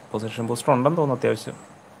ചെയ്തിട്ട് പൊസിഷൻ ബൂസ്റ്റർ ഉണ്ടെന്ന് തോന്നുന്നു അത്യാവശ്യം.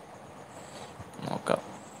 നോക്കാം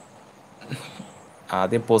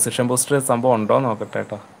ആദ്യം പൊസിഷൻ ബൂസ്റ്റർ സംഭവം ഉണ്ടോ എന്ന് നോക്കട്ടെ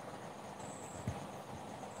കേട്ടോ.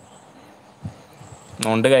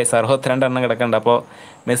 ഉണ്ട് ഗൈസ്, 62 എണ്ണം കിടക്കണ്ട. അപ്പോൾ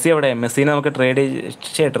മെസ്സി എവിടെ? മെസ്സിനെ നമുക്ക്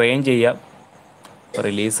ട്രെയിൻ ചെയ്യാം.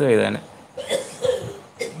 റിലീസ് ചെയ്താൽ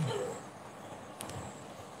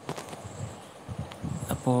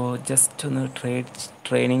അപ്പോൾ ജസ്റ്റ് ഒന്ന്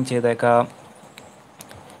ട്രെയിനിങ് ചെയ്തേക്കാം.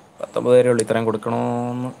 19 വരെ ഉള്ളൂ. ഇത്രയും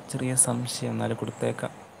കൊടുക്കണമെന്ന് ചെറിയ സംശയം, എന്നാലും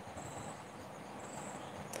കൊടുത്തേക്കാം.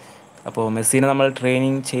 അപ്പോൾ മെസ്സിനെ നമ്മൾ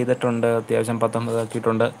ട്രെയിനിങ് ചെയ്തിട്ടുണ്ട്, അത്യാവശ്യം 19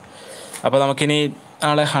 ആക്കിയിട്ടുണ്ട്. അപ്പോൾ നമുക്കിനി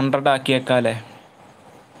ആളെ 100 ആക്കിയേക്കാം അല്ലേ?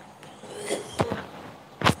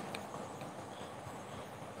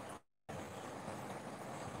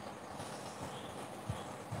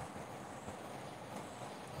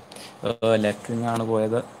 ലെക്കിങ്ങാണ്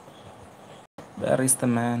പോയത്. Where is the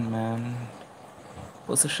man?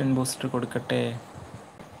 Position booster കൊടുക്കട്ടെ.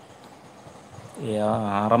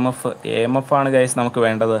 RMF AMF ആണ് ഗൈസ് നമുക്ക്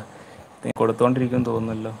വേണ്ടത്. കൊടുത്തോണ്ടിരിക്കും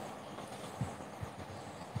തോന്നുന്നല്ലോ.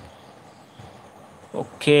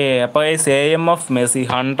 ഓക്കെ, അപ്പോൾ ഗൈസ് AMF മെസ്സി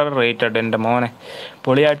 100 റേറ്റഡ്. എൻ്റെ മോനെ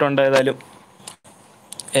പൊളിയായിട്ടുണ്ട്. ഏതായാലും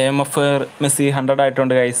AMF മെസ്സി 100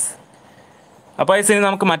 ആയിട്ടുണ്ട് ഗൈസ്. അപ്പോൾ ഗൈസ് ഇനി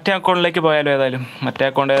നമുക്ക് മറ്റേ അക്കൗണ്ടിലേക്ക് പോയാലോ? ഏതായാലും മറ്റേ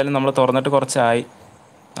അക്കൗണ്ട് ഏതായാലും നമ്മൾ തുറന്നിട്ട് കുറച്ചായി.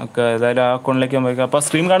 നമുക്ക് ഏതായാലും ആ അക്കൗണ്ടിലേക്ക് പോയി. അപ്പോൾ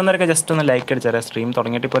സ്ട്രീം കാണുന്നവരൊക്കെ ജസ്റ്റ് ഒന്ന് ലൈക്ക് അടിച്ചാൽ. സ്ട്രീം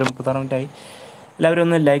തുടങ്ങിയിട്ട് ഇപ്പോൾ ഒരു 36 മിനിറ്റായി. എല്ലാവരും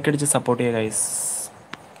ഒന്ന് ലൈക്ക് അടിച്ച് സപ്പോർട്ട് ചെയ്യുക ഗൈസ്.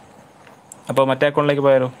 അപ്പോൾ മറ്റേ അക്കൗണ്ടിലേക്ക്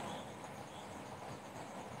പോയാലോ?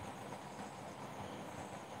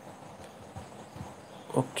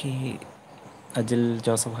 Okay, Ajil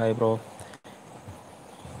Joseph hi bro.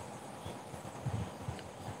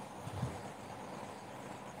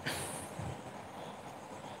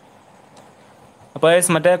 അപ്പോൾ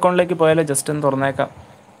ഗൈസ് മറ്റേ അക്കൗണ്ടിലേക്ക് പോയാലോ? ജസ്റ്റ് ഒന്ന് തുറന്നേക്കാം.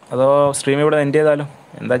 അതോ സ്ട്രീം ഇവിടെ എൻഡ് ചെയ്താലോ?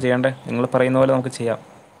 എന്താ ചെയ്യേണ്ടത്? നിങ്ങൾ പറയുന്ന പോലെ നമുക്ക് ചെയ്യാം.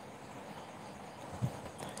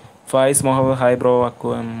 Fayis Muhammad hi bro.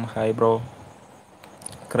 അക്കുവം hi bro.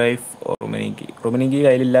 Cruyff റുമിനിക്ക്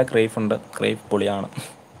കയ്യിലില്ല, ക്രൈഫ് ഉണ്ട്. ക്രൈഫ് പൊളിയാണ്.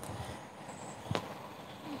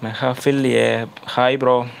 മെഹാഫിൽ ഹായ്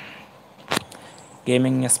ബ്രോ.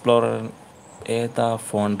 ഗെയിമിംഗ് എക്സ്പ്ലോറർ ഏതാ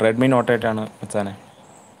ഫോൺ? റെഡ്മി നോട്ട് 8 ആണ് മച്ചാനെ.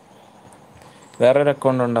 വേറൊരു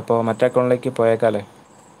അക്കൗണ്ട് ഉണ്ട്, അപ്പോൾ മറ്റേ അക്കൗണ്ടിലേക്ക് പോയേക്കാല്ലേ?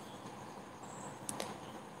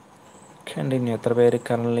 കണ്ടിന്യൂ. എത്ര പേര്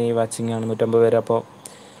കറൻലി വാച്ചിങ് ആണ്? 150 പേര്. അപ്പോൾ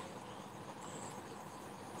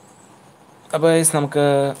ഗൈസ് നമുക്ക്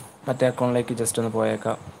മറ്റേ അക്കൗണ്ടിലേക്ക് ജസ്റ്റ് ഒന്ന്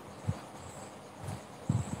പോയേക്കാം.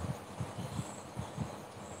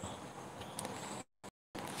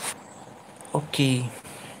 Okay,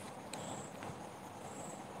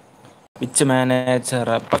 which manager?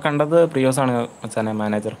 അപ്പം കണ്ടത് പ്രിയോസാണ് മച്ചാനെ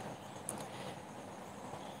മാനേജർ.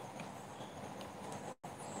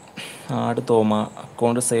 ആട് തോമ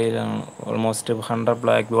അക്കൗണ്ട് സെയിലാണ്. ഓൾമോസ്റ്റ് 100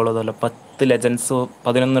 ബ്ലാക്ക് ബോൾ, അതുപോലെ 10 ലെജൻസ്,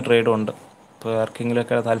 11 ട്രേഡും ഉണ്ട്. ഇപ്പോൾ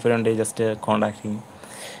ആർക്കെങ്കിലുമൊക്കെ താല്പര്യമുണ്ടെങ്കിൽ ജസ്റ്റ് കോൺടാക്ട് ചെയ്യും.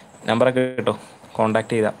 നമ്പറൊക്കെ കിട്ടും,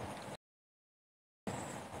 കോൺടാക്ട് ചെയ്താൽ.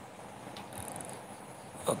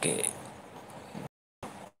 ഓക്കെ,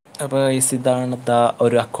 അപ്പോൾ ഇതാണ്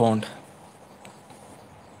ഒരു അക്കൗണ്ട്.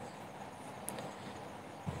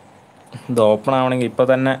 ഇത് ഓപ്പൺ ആവണമെങ്കിൽ ഇപ്പോൾ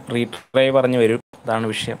തന്നെ റീട്രൈ പറഞ്ഞ് വരും. ഇതാണ്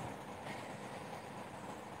വിഷയം.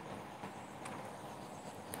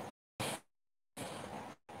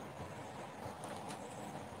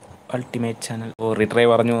 അൾട്ടിമേറ്റ് ചാനൽ റീട്രൈ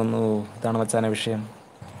പറഞ്ഞു വന്നു. ഇതാണ് മച്ചാന വിഷയം.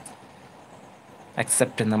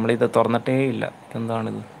 അക്സെപ്റ്റ്. നമ്മളിത് തുറന്നിട്ടേ ഇല്ല.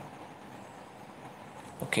 എന്താണിത്?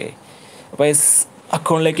 ഓക്കെ, അപ്പോൾ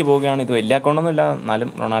അക്കൗണ്ടിലേക്ക് പോവുകയാണ്. ഇത് വലിയ അക്കൗണ്ടൊന്നുമില്ല, എന്നാലും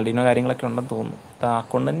റൊണാൾഡിനോ കാര്യങ്ങളൊക്കെ ഉണ്ടെന്ന് തോന്നുന്നു. ഇത് ആ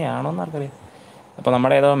അക്കൗണ്ട് തന്നെയാണോ എന്ന് ആർക്കറിയാം. അപ്പോൾ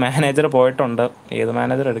നമ്മുടെ ഏതോ മാനേജർ പോയിട്ടുണ്ട്. ഏത്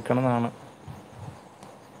മാനേജർ എടുക്കണം എന്നാണ്.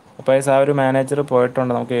 അപ്പോൾ ആ ഒരു മാനേജർ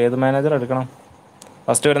പോയിട്ടുണ്ട്. നമുക്ക് ഏത് മാനേജർ എടുക്കണം?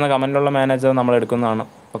 ഫസ്റ്റ് വരുന്ന കമൻറ്റിലുള്ള മാനേജർ നമ്മൾ എടുക്കുന്നതാണ്.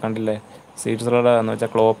 ഇപ്പോൾ കണ്ടില്ലേ, സീറ്റ്സുകളുടെ എന്ന് വെച്ചാൽ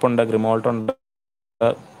ക്ലോപ്പുണ്ട്, ഗ്രിമോൾട്ടുണ്ട്,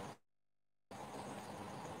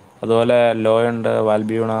 അതുപോലെ ലോ ഉണ്ട്,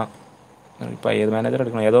 വാൽബ്യൂണ. ഇപ്പോൾ ഏത് മാനേജർ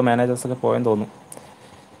എടുക്കണം? ഏതോ മാനേജേഴ്സൊക്കെ പോയെന്ന് തോന്നുന്നു.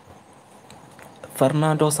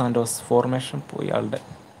 ഫെർണാൻഡോ സാൻറ്റോസ് ഫോർമേഷൻ പോയി ആളുടെ.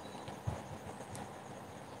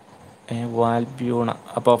 വാൽബ്യൂണ.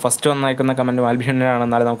 അപ്പോൾ ഫസ്റ്റ് വന്നയക്കുന്ന കമൻറ്റ് വാൽബ്യൂണാണ്.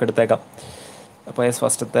 എന്നാലും നമുക്ക് എടുത്തേക്കാം. അപ്പോൾ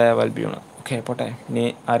ഫസ്റ്റത്തെ വാൽബ്യൂണ. ഓക്കെ, പോട്ടെ. ഇനി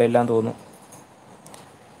ആരെല്ലാം തോന്നുന്നു.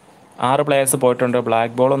 6 പ്ലേയേഴ്സ് പോയിട്ടുണ്ട്.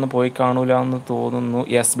 ബ്ലാക്ക് ബോൾ ഒന്നും പോയി കാണൂല എന്ന് തോന്നുന്നു.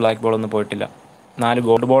 യെസ്, ബ്ലാക്ക് ബോൾ ഒന്നും പോയിട്ടില്ല. 4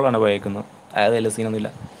 ഗോൾഡ് ബോളാണ് പോയേക്കുന്നത്. അതായത് വലിയ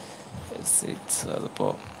സീനൊന്നുമില്ല.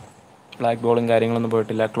 അതിപ്പോൾ ബ്ലാക്ക് ബോളും കാര്യങ്ങളൊന്നും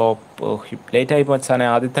പോയിട്ടില്ല. ക്ലോപ്പ് ലേറ്റ് ആയി വെച്ചാൽ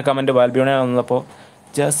ആദ്യത്തെ കമൻറ്റ് വാൽബ്യൂണ വന്നപ്പോൾ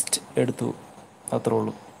ജസ്റ്റ് എടുത്തു, അത്രേ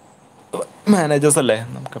ഉള്ളൂ. മാനേജേഴ്സ് അല്ലേ,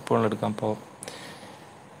 നമുക്ക് എപ്പോഴും എടുക്കാം. അപ്പോൾ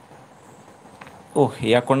ഈ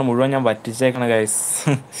അക്കൗണ്ട് മുഴുവൻ ഞാൻ വറ്റിച്ചേക്കണം ഗൈസ്.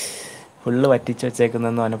 ഫുള്ള് വറ്റിച്ച്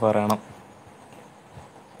വെച്ചേക്കുന്നതെന്ന് അവന് പറയണം.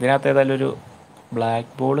 ഇതിനകത്ത് ഏതായാലും ഒരു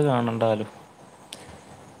black ball കാണണ്ടാലോ.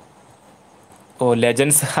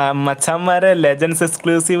 Legends മച്ചാന്മാരെ, legends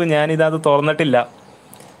exclusive. ഞാനിതത് തുറന്നിട്ടില്ല.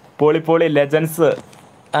 പൊളി ലെജൻസ്.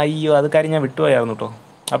 അയ്യോ, അത് കാര്യം ഞാൻ വിട്ടുപോയായിരുന്നു കേട്ടോ.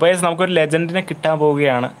 അപ്പോൾ നമുക്കൊരു ലെജൻഡിനെ കിട്ടാൻ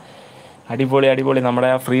പോവുകയാണ്. അടിപൊളി അടിപൊളി. നമ്മുടെ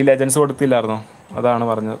ആ ഫ്രീ ലെജൻസ് കൊടുത്തില്ലായിരുന്നോ, അതാണ്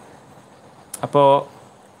പറഞ്ഞത്. അപ്പോൾ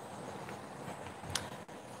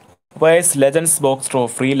legends box draw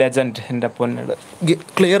free legend. എൻ്റെ പൊന്നത്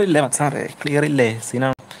ക്ലിയർ ഇല്ലേ മച്ചാറേ, ക്ലിയർ ഇല്ലേ?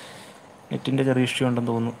 സീനാണ്, നെറ്റിൻ്റെ ചെറിയ ഇഷ്യൂ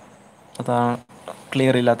ഉണ്ടെന്ന് തോന്നുന്നു, അതാണ്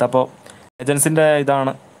ക്ലിയർ ഇല്ലാത്ത. അപ്പോൾ ലെജൻസിൻ്റെ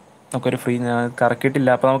ഇതാണ് നമുക്കൊരു ഫ്രീ, ഞാൻ കറക്കിയിട്ടില്ല.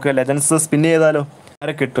 അപ്പോൾ നമുക്ക് ലെജൻസ് സ്പിൻ ചെയ്താലോ?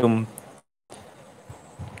 ആരെ കിട്ടും?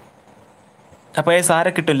 അപ്പോൾ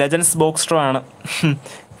ആരെ കിട്ടും? ലെജൻസ് ബോക്സ് ഡ്രോ ആണ്.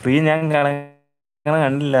 ഫ്രീ ഞാൻ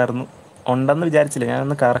കണ്ടില്ലായിരുന്നു, ഉണ്ടെന്ന് വിചാരിച്ചില്ല,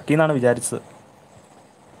 ഞാനൊന്ന് കറക്കിന്നാണ് വിചാരിച്ചത്.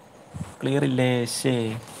 ക്ലിയർ ഇല്ലേ? ശേ,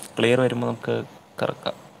 ക്ലിയർ വരുമ്പോൾ നമുക്ക്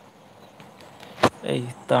കറക്കാം.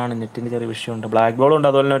 ഇതാണ് നെറ്റിൻ്റെ ചെറിയ വിഷയമുണ്ട്. ബ്ലാക്ക് ബോളും ഉണ്ട്,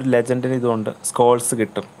 അതുപോലെ തന്നെ ഒരു ലെജൻഡിന് ഇതുണ്ട്, സ്കോൾസ്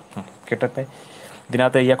കിട്ടും. കിട്ടട്ടെ.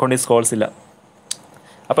 ഇതിനകത്ത് ഈ അക്കൗണ്ടിൽ സ്കോൾസ് ഇല്ല.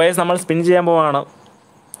 അപ്പോൾ നമ്മൾ സ്പിൻ ചെയ്യാൻ പോവാണ്.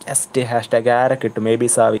 #, ആരെ കിട്ടും? May be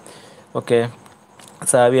Xavi. Okay,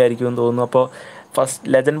 Xavi ആയിരിക്കുമെന്ന് തോന്നുന്നു. അപ്പോൾ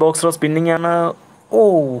first legend box draw spinning ആണ്. ഓ,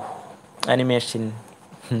 അനിമേഷൻ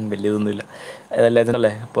വലിയതൊന്നുമില്ല, ലെജൻഡ്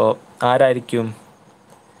അല്ലേ. അപ്പോൾ ആരായിരിക്കും?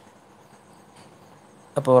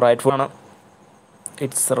 അപ്പോൾ right ഫുട്ടാണ്.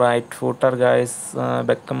 It's right footer guys.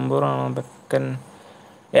 ബെക്കംബൂറാണോ?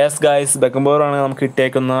 Yes guys, ബെക്കംബൂറാണ് നമുക്ക്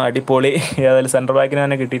കിട്ടിയേക്കുന്നത്. അടിപൊളി. ഏതായാലും സെൻട്രൽ ബാക്കിന്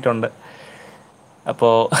തന്നെ കിട്ടിയിട്ടുണ്ട്.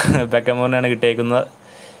 അപ്പോൾ ബെക്കംബൂറിനാണ് കിട്ടിയേക്കുന്നത്.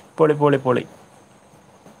 പൊളി പൊളി പൊളി,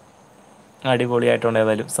 അടിപൊളിയായിട്ടുണ്ട്.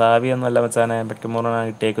 ഏതായാലും സാവിയൊന്നും അല്ല മച്ചാനെ, ബെക്കംബൂറിനാണ്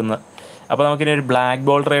കിട്ടിയേക്കുന്നത്. അപ്പോൾ നമുക്കിനി ഒരു ബ്ലാക്ക്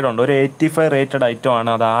ബോൾ ട്രേഡ് ഉണ്ട്. ഒരു 85 റേറ്റഡ് ഐറ്റം ആണ്.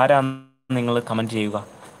 അത് ആരാന്ന് നിങ്ങൾ കമൻറ്റ് ചെയ്യുക,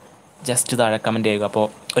 ജസ്റ്റ് താഴെ കമൻറ്റ് ചെയ്യുക. അപ്പോൾ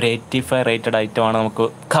ഒരു 85 റേറ്റഡ് ഐറ്റം ആണ് നമുക്ക്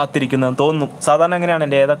കാത്തിരിക്കുന്നതെന്ന് തോന്നുന്നു. സാധാരണ എങ്ങനെയാണ്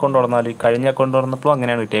എൻ്റെ ഏത് അക്കൗണ്ട് തുറന്നാലും, കഴിഞ്ഞ അക്കൗണ്ട് തുറന്നപ്പോൾ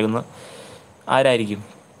അങ്ങനെയാണ് കിട്ടിയേക്കുന്നത്. ആരായിരിക്കും?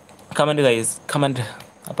 Comment guys, comment.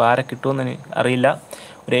 അപ്പോൾ ആരെ കിട്ടുമെന്ന് അറിയില്ല.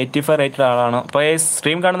 ഒരു 85 റേറ്റഡ് ആളാണ്. അപ്പോൾ ഈ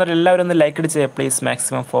സ്ട്രീം കാണുന്നവരെല്ലാവരും ഒന്ന് ലൈക്ക് അടിച്ച് പ്ലീസ്.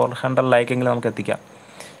 മാക്സിമം 400 ലൈക്കെങ്കിലും നമുക്ക് എത്തിക്കാം.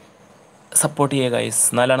 സപ്പോർട്ട് ചെയ്യുക ഗൈസ്,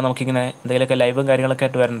 എന്നാലാണ് നമുക്കിങ്ങനെ എന്തെങ്കിലുമൊക്കെ ലൈവും കാര്യങ്ങളൊക്കെ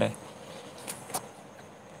ആയിട്ട് വരണ്ടേ.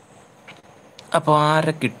 അപ്പോൾ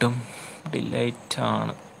ആരെ കിട്ടും? ഡിലൈറ്റ്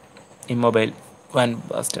ആണ്. ഇമ്മൊബൈൽ വൻ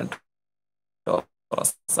ബാസ്റ്റൺ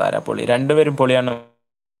സാരാ പൊളി. രണ്ടുപേരും പൊളിയാണ്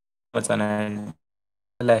മച്ചാനെ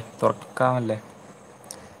അല്ലേ, തുറക്കാമല്ലേ.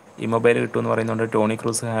 ഈ മൊബൈൽ കിട്ടുമെന്ന് പറയുന്നുണ്ട്. ടോണി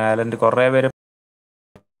ക്രൂസ്, ഹാലൻഡ്, കുറേ പേര്.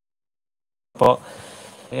 അപ്പോൾ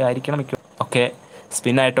ആയിരിക്കണം മിക്ക. ഓക്കെ,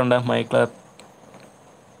 സ്പിന്നായിട്ടുണ്ട്. മൈക്കിൾ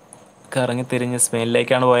കറങ്ങി തിരിഞ്ഞ്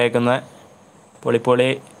സ്പെയിനിലേക്കാണ് പോയേക്കുന്നത്. പൊളിപ്പൊളി.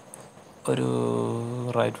 ഒരു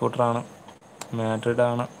റൈറ്റ് ഫൂട്ടറാണ്,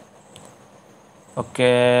 മാഡ്രിഡാണ്. ഓക്കെ,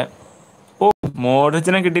 ഓ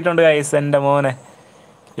മോഡ്രിച്ചിനെ കിട്ടിയിട്ടുണ്ട് ഗൈസ്. എൻ്റെ മോനെ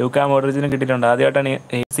ലൂക്കാ മോഡ്രിച്ചിനെ കിട്ടിയിട്ടുണ്ട്. ആദ്യമായിട്ടാണ്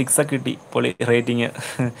 6 കിട്ടി. പൊളി റേറ്റിങ്.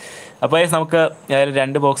 അപ്പോൾ നമുക്ക്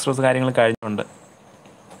 2 ബോക്സ് ഡ്രോസ് കാര്യങ്ങൾ കഴിഞ്ഞിട്ടുണ്ട്.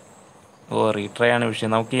 ഓ, റീട്രൈ ആണ്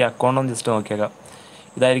വിഷയം. നമുക്ക് ഈ അക്കൗണ്ടൊന്ന് ജസ്റ്റ് നോക്കിയേക്കാം.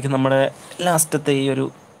 ഇതായിരിക്കും നമ്മുടെ ലാസ്റ്റത്തെ ഈ ഒരു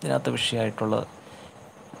ഇതിനകത്ത് വിഷയമായിട്ടുള്ളത്.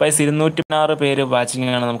 അപ്പോൾ 216 പേര് വാച്ചിങ്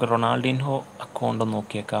ആണ്. നമുക്ക് റൊണാൾഡിൻഹോ അക്കൗണ്ട്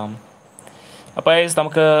നോക്കിയേക്കാം. അപ്പോൾ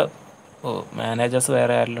നമുക്ക് മാനേജേഴ്സ്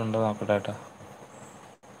വേറെ ആരെങ്കിലും ഉണ്ടോ നോക്കട്ടെ കേട്ടോ.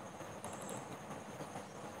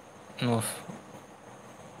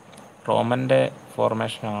 റോമൻ്റെ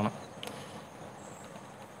ഫോർമേഷനാണ്.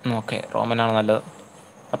 ഓക്കെ, റോമനാണ് നല്ലത്.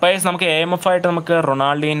 അപ്പോൾ നമുക്ക് AMF ആയിട്ട് നമുക്ക്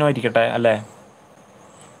റൊണാൾഡിനോ ഇരിക്കട്ടെ അല്ലേ.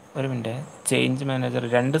 ഒരു മിനിറ്റ്, ചേഞ്ച് മാനേജർ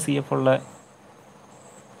 2 CF ഉള്ള.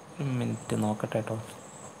 ഒരു മിനിറ്റ് നോക്കട്ടെ കേട്ടോ.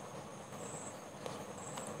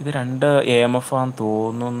 ഇത് 2 AMF ആണെന്ന്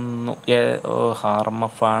തോന്നുന്നു.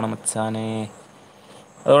 RMF ആണ് മച്ചാനെ.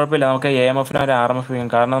 അത് കുഴപ്പമില്ല, നമുക്ക് AMFന് ഒരു RMF ചെയ്യാം.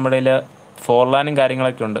 കാരണം നമ്മുടെ കയ്യിൽ ഫോർലാനും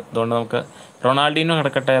കാര്യങ്ങളൊക്കെ ഉണ്ട്. അതുകൊണ്ട് നമുക്ക് റൊണാൾഡിനോ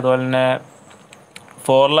കിടക്കട്ടെ. അതുപോലെ തന്നെ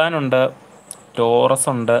ഫോർലാൻ ഉണ്ട്, ടോറസ്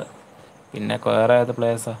ഉണ്ട്, പിന്നെ വേറെ ഏത്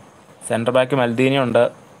പ്ലേയേഴ്സാണ്? സെൻറ്റർ ബാക്ക് മൽദീനി ഉണ്ട്,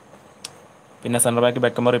 പിന്നെ സെൻറ്റർ ബാക്ക്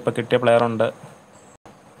ബെക്കംബർ ഇപ്പോൾ കിട്ടിയ പ്ലെയറുണ്ട്.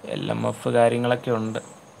 LMF കാര്യങ്ങളൊക്കെ ഉണ്ട്.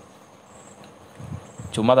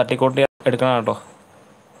 ചുമ്മാ തട്ടിക്കൂട്ടി എടുക്കണം കേട്ടോ.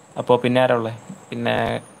 അപ്പോൾ പിന്നെ ആരാ ഉള്ളത്? പിന്നെ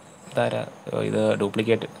ഇതാരാ? ഇത്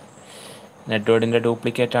ഡ്യൂപ്ലിക്കേറ്റ്, നെറ്റ്വേഡിൻ്റെ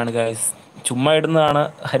ഡ്യൂപ്ലിക്കേറ്റാണ് ഗൈസ്. ചുമ്മാ ഇടുന്നതാണ്,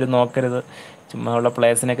 ആരും നോക്കരുത്. ചുമ്മാ ഉള്ള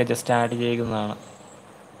പ്ലേയേഴ്സിനെയൊക്കെ ജസ്റ്റ് ആഡ് ചെയ്യുന്നതാണ്.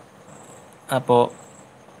 അപ്പോൾ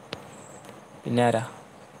പിന്നെ ആരാ?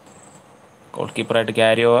 Goal കീപ്പറായിട്ട്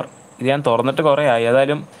carry over. ഇത് ഞാൻ തുറന്നിട്ട് കുറേ ആയി.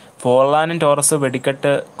 ഏതായാലും ഫോർലാനും ടോറസ്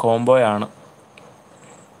വെടിക്കെട്ട് കോംബോയാണ്.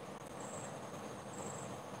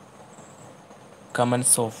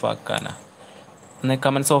 Comments of ആക്കാനാ? എന്നാൽ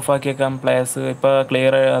കമൻസ് ഓഫ് ആക്കിയേക്കാം. പ്ലേയേഴ്സ് ഇപ്പോൾ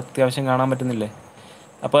ക്ലിയർ അത്യാവശ്യം കാണാൻ പറ്റുന്നില്ലേ?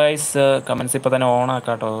 അപ്പോൾ ഗൈസ് കമൻസ് ഇപ്പോൾ തന്നെ ഓൺ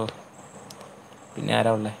ആക്കാം കേട്ടോ. പിന്നെ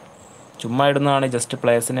ആരാ ഉള്ളത്? ചുമ്മാ ഇടുന്നതാണ് ജസ്റ്റ്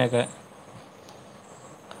പ്ലേയേഴ്സിനെയൊക്കെ.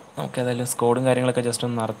 നമുക്ക് ഏതായാലും സ്കോഡും കാര്യങ്ങളൊക്കെ ജസ്റ്റ്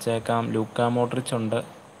ഒന്ന് നിറച്ചേക്കാം. ലൂക്കാ മോഡ്രിച്ച് ഉണ്ട്.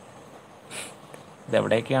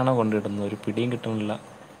 ഇതെവിടേക്കാണോ കൊണ്ടിടുന്നത്, ഒരു പിടിയും കിട്ടുന്നില്ല.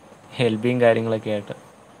 ഹെൽബിയും കാര്യങ്ങളൊക്കെ ആയിട്ട്.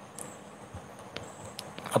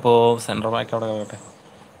 അപ്പോൾ സെൻട്രൽ ബാക്ക് അവിടെ കേട്ടെ.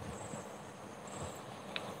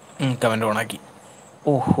 കമൻറ്റ് ഓണാക്കി.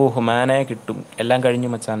 ഓഹ് മാനെ കിട്ടും. എല്ലാം കഴിഞ്ഞു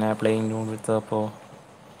മച്ചാനെ പ്ലേയിങ് എടുത്ത്. അപ്പോൾ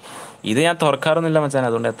ഇത് ഞാൻ തുറക്കാറൊന്നുമില്ല മച്ചാൻ,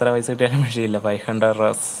 അതുകൊണ്ട് എത്ര പൈസ കിട്ടിയാലും വിഷയമില്ല. 500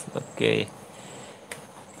 റസ്. ഓക്കെ,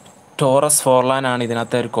 ടോറസ് ഫോർലാൻ ആണ്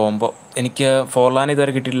ഇതിനകത്തെ ഒരു കോംബോ. എനിക്ക് ഫോർലാൻ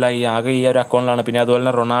ഇതുവരെ കിട്ടിയിട്ടില്ല, ആകെ ഈ ഒരു അക്കൗണ്ടിലാണ്. പിന്നെ അതുപോലെ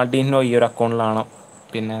തന്നെ റൊണാൾഡീനോ ഈ ഒരു അക്കൗണ്ടിലാണ്.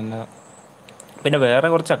 പിന്നെ പിന്നെ വേറെ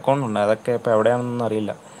കുറച്ച് അക്കൗണ്ടുണ്ട്, അതൊക്കെ ഇപ്പോൾ എവിടെയാണെന്നൊന്നും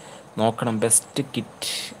അറിയില്ല, നോക്കണം. ബെസ്റ്റ് കിറ്റ്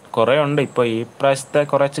കുറേ ഉണ്ട് ഇപ്പോൾ, ഈ പ്രാവശ്യത്തെ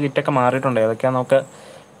കുറച്ച് കിറ്റൊക്കെ മാറിയിട്ടുണ്ട്. ഏതൊക്കെയാണ് നമുക്ക്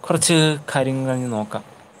കുറച്ച് കാര്യങ്ങൾ കഴിഞ്ഞ് നോക്കാം.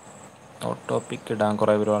 ഓട്ടോപ്പിക്ക് ഇടാൻ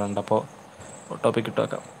കുറേ ഒരുപാടുണ്ട്, അപ്പോൾ ഓട്ടോപ്പിക്ക് ഇട്ട്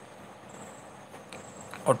വെക്കാം.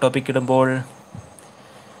 ഓട്ടോപ്പിക്ക് ഇടുമ്പോൾ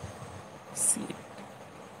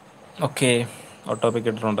ഓക്കെ, ഓട്ടോപ്പിക്ക്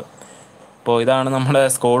ഇട്ടിട്ടുണ്ട്. അപ്പോൾ ഇതാണ് നമ്മുടെ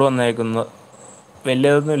സ്കോഡ് വന്നേക്കുന്നത്.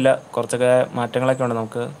 വലിയതൊന്നുമില്ല, കുറച്ചൊക്കെ മാറ്റങ്ങളൊക്കെ ഉണ്ട്,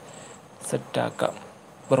 നമുക്ക് സെറ്റാക്കാം.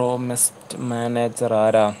 മെസ്റ്റ് മാനേജർ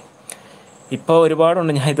ആരാ? ഇപ്പോൾ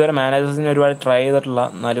ഒരുപാടുണ്ട്, ഞാൻ ഇതുവരെ മാനേജേഴ്സിനെ ഒരുപാട് ട്രൈ ചെയ്തിട്ടില്ല.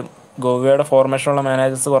 എന്നാലും ഗോവയുടെ ഫോർമേഷനുള്ള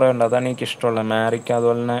മാനേജേഴ്സ് കുറേ ഉണ്ട്, അതാണ് എനിക്കിഷ്ടമുള്ളത്. മാരിക്ക്,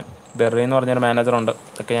 അതുപോലെ തന്നെ ബെറി എന്ന് പറഞ്ഞൊരു മാനേജറുണ്ട്,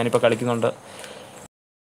 അതൊക്കെ ഞാനിപ്പോൾ കളിക്കുന്നുണ്ട്.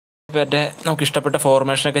 മറ്റേ നമുക്ക് ഇഷ്ടപ്പെട്ട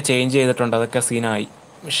ഫോർമേഷനൊക്കെ ചേഞ്ച് ചെയ്തിട്ടുണ്ട്, അതൊക്കെ സീനായി,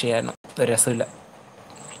 വിഷയമായിരുന്നു, ഒരു രസമില്ല.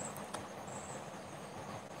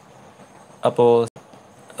 അപ്പോൾ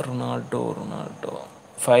റൊണാൾഡോ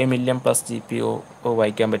 5 മില്യൺ പ്ലസ് GPO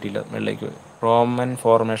വായിക്കാൻ പറ്റിയില്ല, മുകളിലേക്ക് പോയി. റോമൻ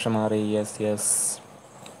ഫോർമേഷൻ മാറി. യെസ്.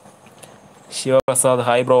 Sivaprasad,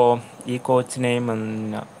 hi bro. ഈ കോച്ച് നെയിം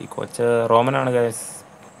എന്നാ? ഈ കോച്ച് റോമനാണ് ഗൈസ്.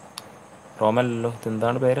 റോമനല്ലോ,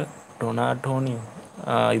 ഇതെന്താണ് പേര്? ഡൊണാഡോണിയോ.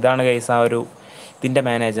 ഇതാണ് ഗൈസ് ആ ഒരു ഇതിൻ്റെ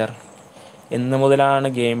മാനേജർ. എന്ന് മുതലാണ്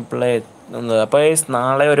ഗെയിം പ്ലേ എത്തുന്നത്? അപ്പോൾ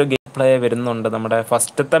നാളെ ഒരു ഗെയിം പ്ലേ വരുന്നുണ്ട്. നമ്മുടെ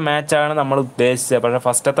ഫസ്റ്റത്തെ മാച്ചാണ് നമ്മൾ ഉദ്ദേശിച്ചത്, പക്ഷേ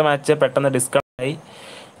ഫസ്റ്റത്തെ മാച്ച് പെട്ടെന്ന് ഡിസ്കണക്ട് ആയി.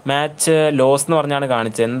 മാച്ച് ലോസ് എന്ന് പറഞ്ഞാണ്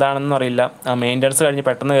കാണിച്ചത്, എന്താണെന്ന് അറിയില്ല. ആ മെയിൻ്റനൻസ് കഴിഞ്ഞ്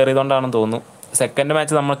പെട്ടെന്ന് കയറിയതുകൊണ്ടാണെന്ന് തോന്നുന്നു. സെക്കൻഡ്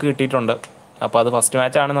മാച്ച് നമുക്ക് കിട്ടിയിട്ടുണ്ട്, അപ്പോൾ അത് ഫസ്റ്റ്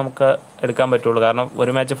മാച്ചാണ് നമുക്ക് എടുക്കാൻ പറ്റുള്ളൂ. കാരണം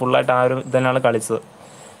ഒരു മാച്ച് ഫുള്ളായിട്ട് ആ ഒരു ഇതന്നെയാണ് കളിച്ചത്.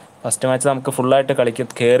 ഫസ്റ്റ് മാച്ച് നമുക്ക് ഫുള്ളായിട്ട്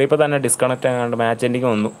കയറിയപ്പോൾ തന്നെ ഡിസ്കണക്റ്റ് ആകാണ്ട് മാച്ച് എൻഡിങ്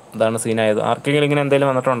വന്നു, അതാണ് സീനായത്. ആർക്കെങ്കിലും ഇങ്ങനെ എന്തെങ്കിലും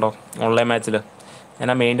വന്നിട്ടുണ്ടോ ഓൺലൈൻ മാച്ചിൽ? ഞാൻ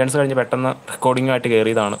ആ മെയിൻ്റനൻസ് കഴിഞ്ഞ് പെട്ടെന്ന് റെക്കോർഡിങ്ങുമായിട്ട്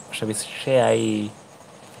കയറിയതാണ്, പക്ഷേ വിഷയമായി,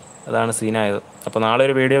 അതാണ് സീനായത്. അപ്പോൾ നാളെ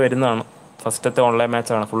ഒരു വീഡിയോ വരുന്നതാണ്. ഫസ്റ്റത്തെ ഓൺലൈൻ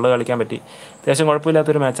മാച്ചാണ്, ഫുള്ള് കളിക്കാൻ പറ്റി, അത്യാവശ്യം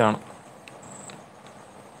കുഴപ്പമില്ലാത്തൊരു മാച്ചാണ്.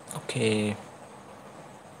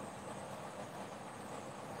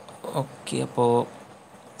 ഓക്കെ, അപ്പോൾ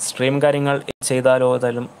സ്ട്രീം കാര്യങ്ങൾ ചെയ്താലോ?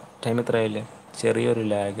 ഏതായാലും ടൈം ഇത്രയായില്ലേ? ചെറിയൊരു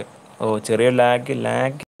ലാഗ്.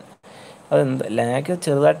 അതെന്താ ലാഗ്?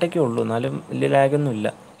 ചെറുതായിട്ടൊക്കെ ഉള്ളൂ, എന്നാലും വലിയ ലാഗൊന്നും ഇല്ല.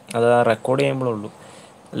 അത് റെക്കോർഡ് ചെയ്യുമ്പോഴേ ഉള്ളൂ,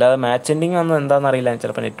 അല്ലാതെ മാച്ച് എൻഡിങ് ഒന്നും എന്താണെന്ന് അറിയില്ല.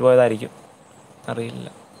 ചിലപ്പോൾ നെറ്റ് പോയതായിരിക്കും, അറിയില്ല.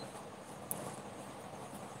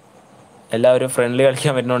 എല്ലാവരും ഫ്രണ്ട്ലി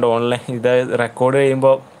കളിക്കാൻ പറ്റുന്നുണ്ട് ഓൺലൈൻ. ഇത് റെക്കോർഡ്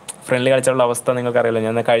ചെയ്യുമ്പോൾ ഫ്രണ്ട്ലി കളിച്ചുള്ള അവസ്ഥ നിങ്ങൾക്കറിയില്ല.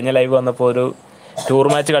 ഞാൻ കഴിഞ്ഞ ലൈവ് വന്നപ്പോൾ ഒരു ടൂർ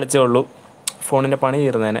മാച്ച് കളിച്ചേ ഉള്ളൂ, ഫോണിൻ്റെ പണി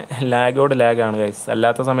തീർന്നേനെ. ലാഗാണ് ഗൈസ്.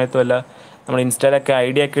 അല്ലാത്ത സമയത്തും അല്ല, നമ്മൾ ഇൻസ്റ്റയിലൊക്കെ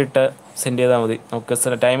ID ഒക്കെ ഇട്ട് സെൻഡ് ചെയ്താൽ മതി, നമുക്ക്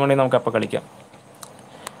ടൈം ഉണ്ടെങ്കിൽ നമുക്ക് അപ്പോൾ കളിക്കാം.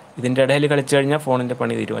 ഇതിൻ്റെ ഇടയിൽ കളിച്ചു കഴിഞ്ഞാൽ ഫോണിൻ്റെ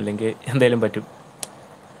പണി തീരും, അല്ലെങ്കിൽ എന്തെങ്കിലും പറ്റും.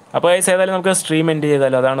 അപ്പോൾ ഗൈസ്, ഏതായാലും നമുക്ക് സ്ട്രീം എൻഡ്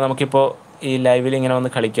ചെയ്താലോ? അതാണ് നമുക്കിപ്പോൾ ഈ ലൈവിൽ ഇങ്ങനെ വന്ന്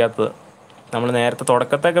കളിക്കാത്തത്. നമ്മൾ നേരത്തെ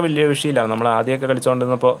തുടക്കത്തൊക്കെ വലിയ വിഷയമില്ല, നമ്മൾ ആദ്യമൊക്കെ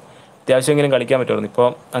കളിച്ചുകൊണ്ടിരുന്നപ്പോൾ അത്യാവശ്യമെങ്കിലും കളിക്കാൻ പറ്റുമായിരുന്നു. ഇപ്പോൾ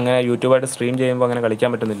അങ്ങനെ യൂട്യൂബായിട്ട് സ്ട്രീം ചെയ്യുമ്പോൾ അങ്ങനെ കളിക്കാൻ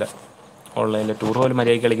പറ്റുന്നില്ല. ഓൺലൈനിൽ ടൂർ പോലും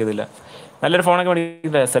മര്യാദയ്ക്ക് കളിക്കുന്നില്ല. നല്ലൊരു ഫോണൊക്കെ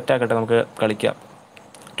മേടിക്കില്ല, സെറ്റാക്കട്ടെ, നമുക്ക് കളിക്കാം.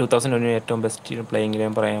 2021 ഏറ്റവും ബെസ്റ്റ് പ്ലേയിങ്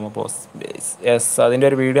ഗെയിം പറയാമോ ബോസ്? യെസ്, അതിൻ്റെ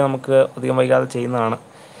ഒരു വീഡിയോ നമുക്ക് അധികം വൈകാതെ ചെയ്യുന്നതാണ്.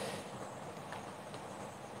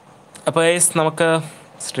 അപ്പോൾ ഗൈസ്, നമുക്ക്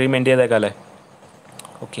സ്ട്രീം എൻഡ് ചെയ്തേക്കാം അല്ലേ?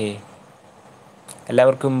 ഓക്കെ,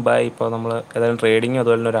 എല്ലാവർക്കും ബൈ. ഇപ്പോൾ നമ്മൾ ഏതായാലും ട്രേഡിങ്ങും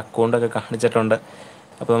അതുപോലെ തന്നെ ഒരു അക്കൗണ്ടൊക്കെ കാണിച്ചിട്ടുണ്ട്.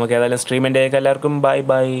 അപ്പോൾ നമുക്ക് ഏതായാലും സ്ട്രീം എൻഡ് ചെയ്തേക്കാം. എല്ലാവർക്കും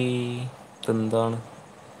ബൈ. ഇതെന്താണ്?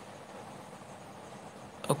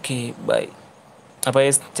 Okay, by. അപ്പോൾ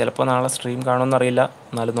ചിലപ്പോൾ നാളെ സ്ട്രീം കാണുമെന്നറിയില്ല,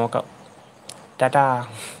 എന്നാലും നോക്കാം. ടാറ്റാ.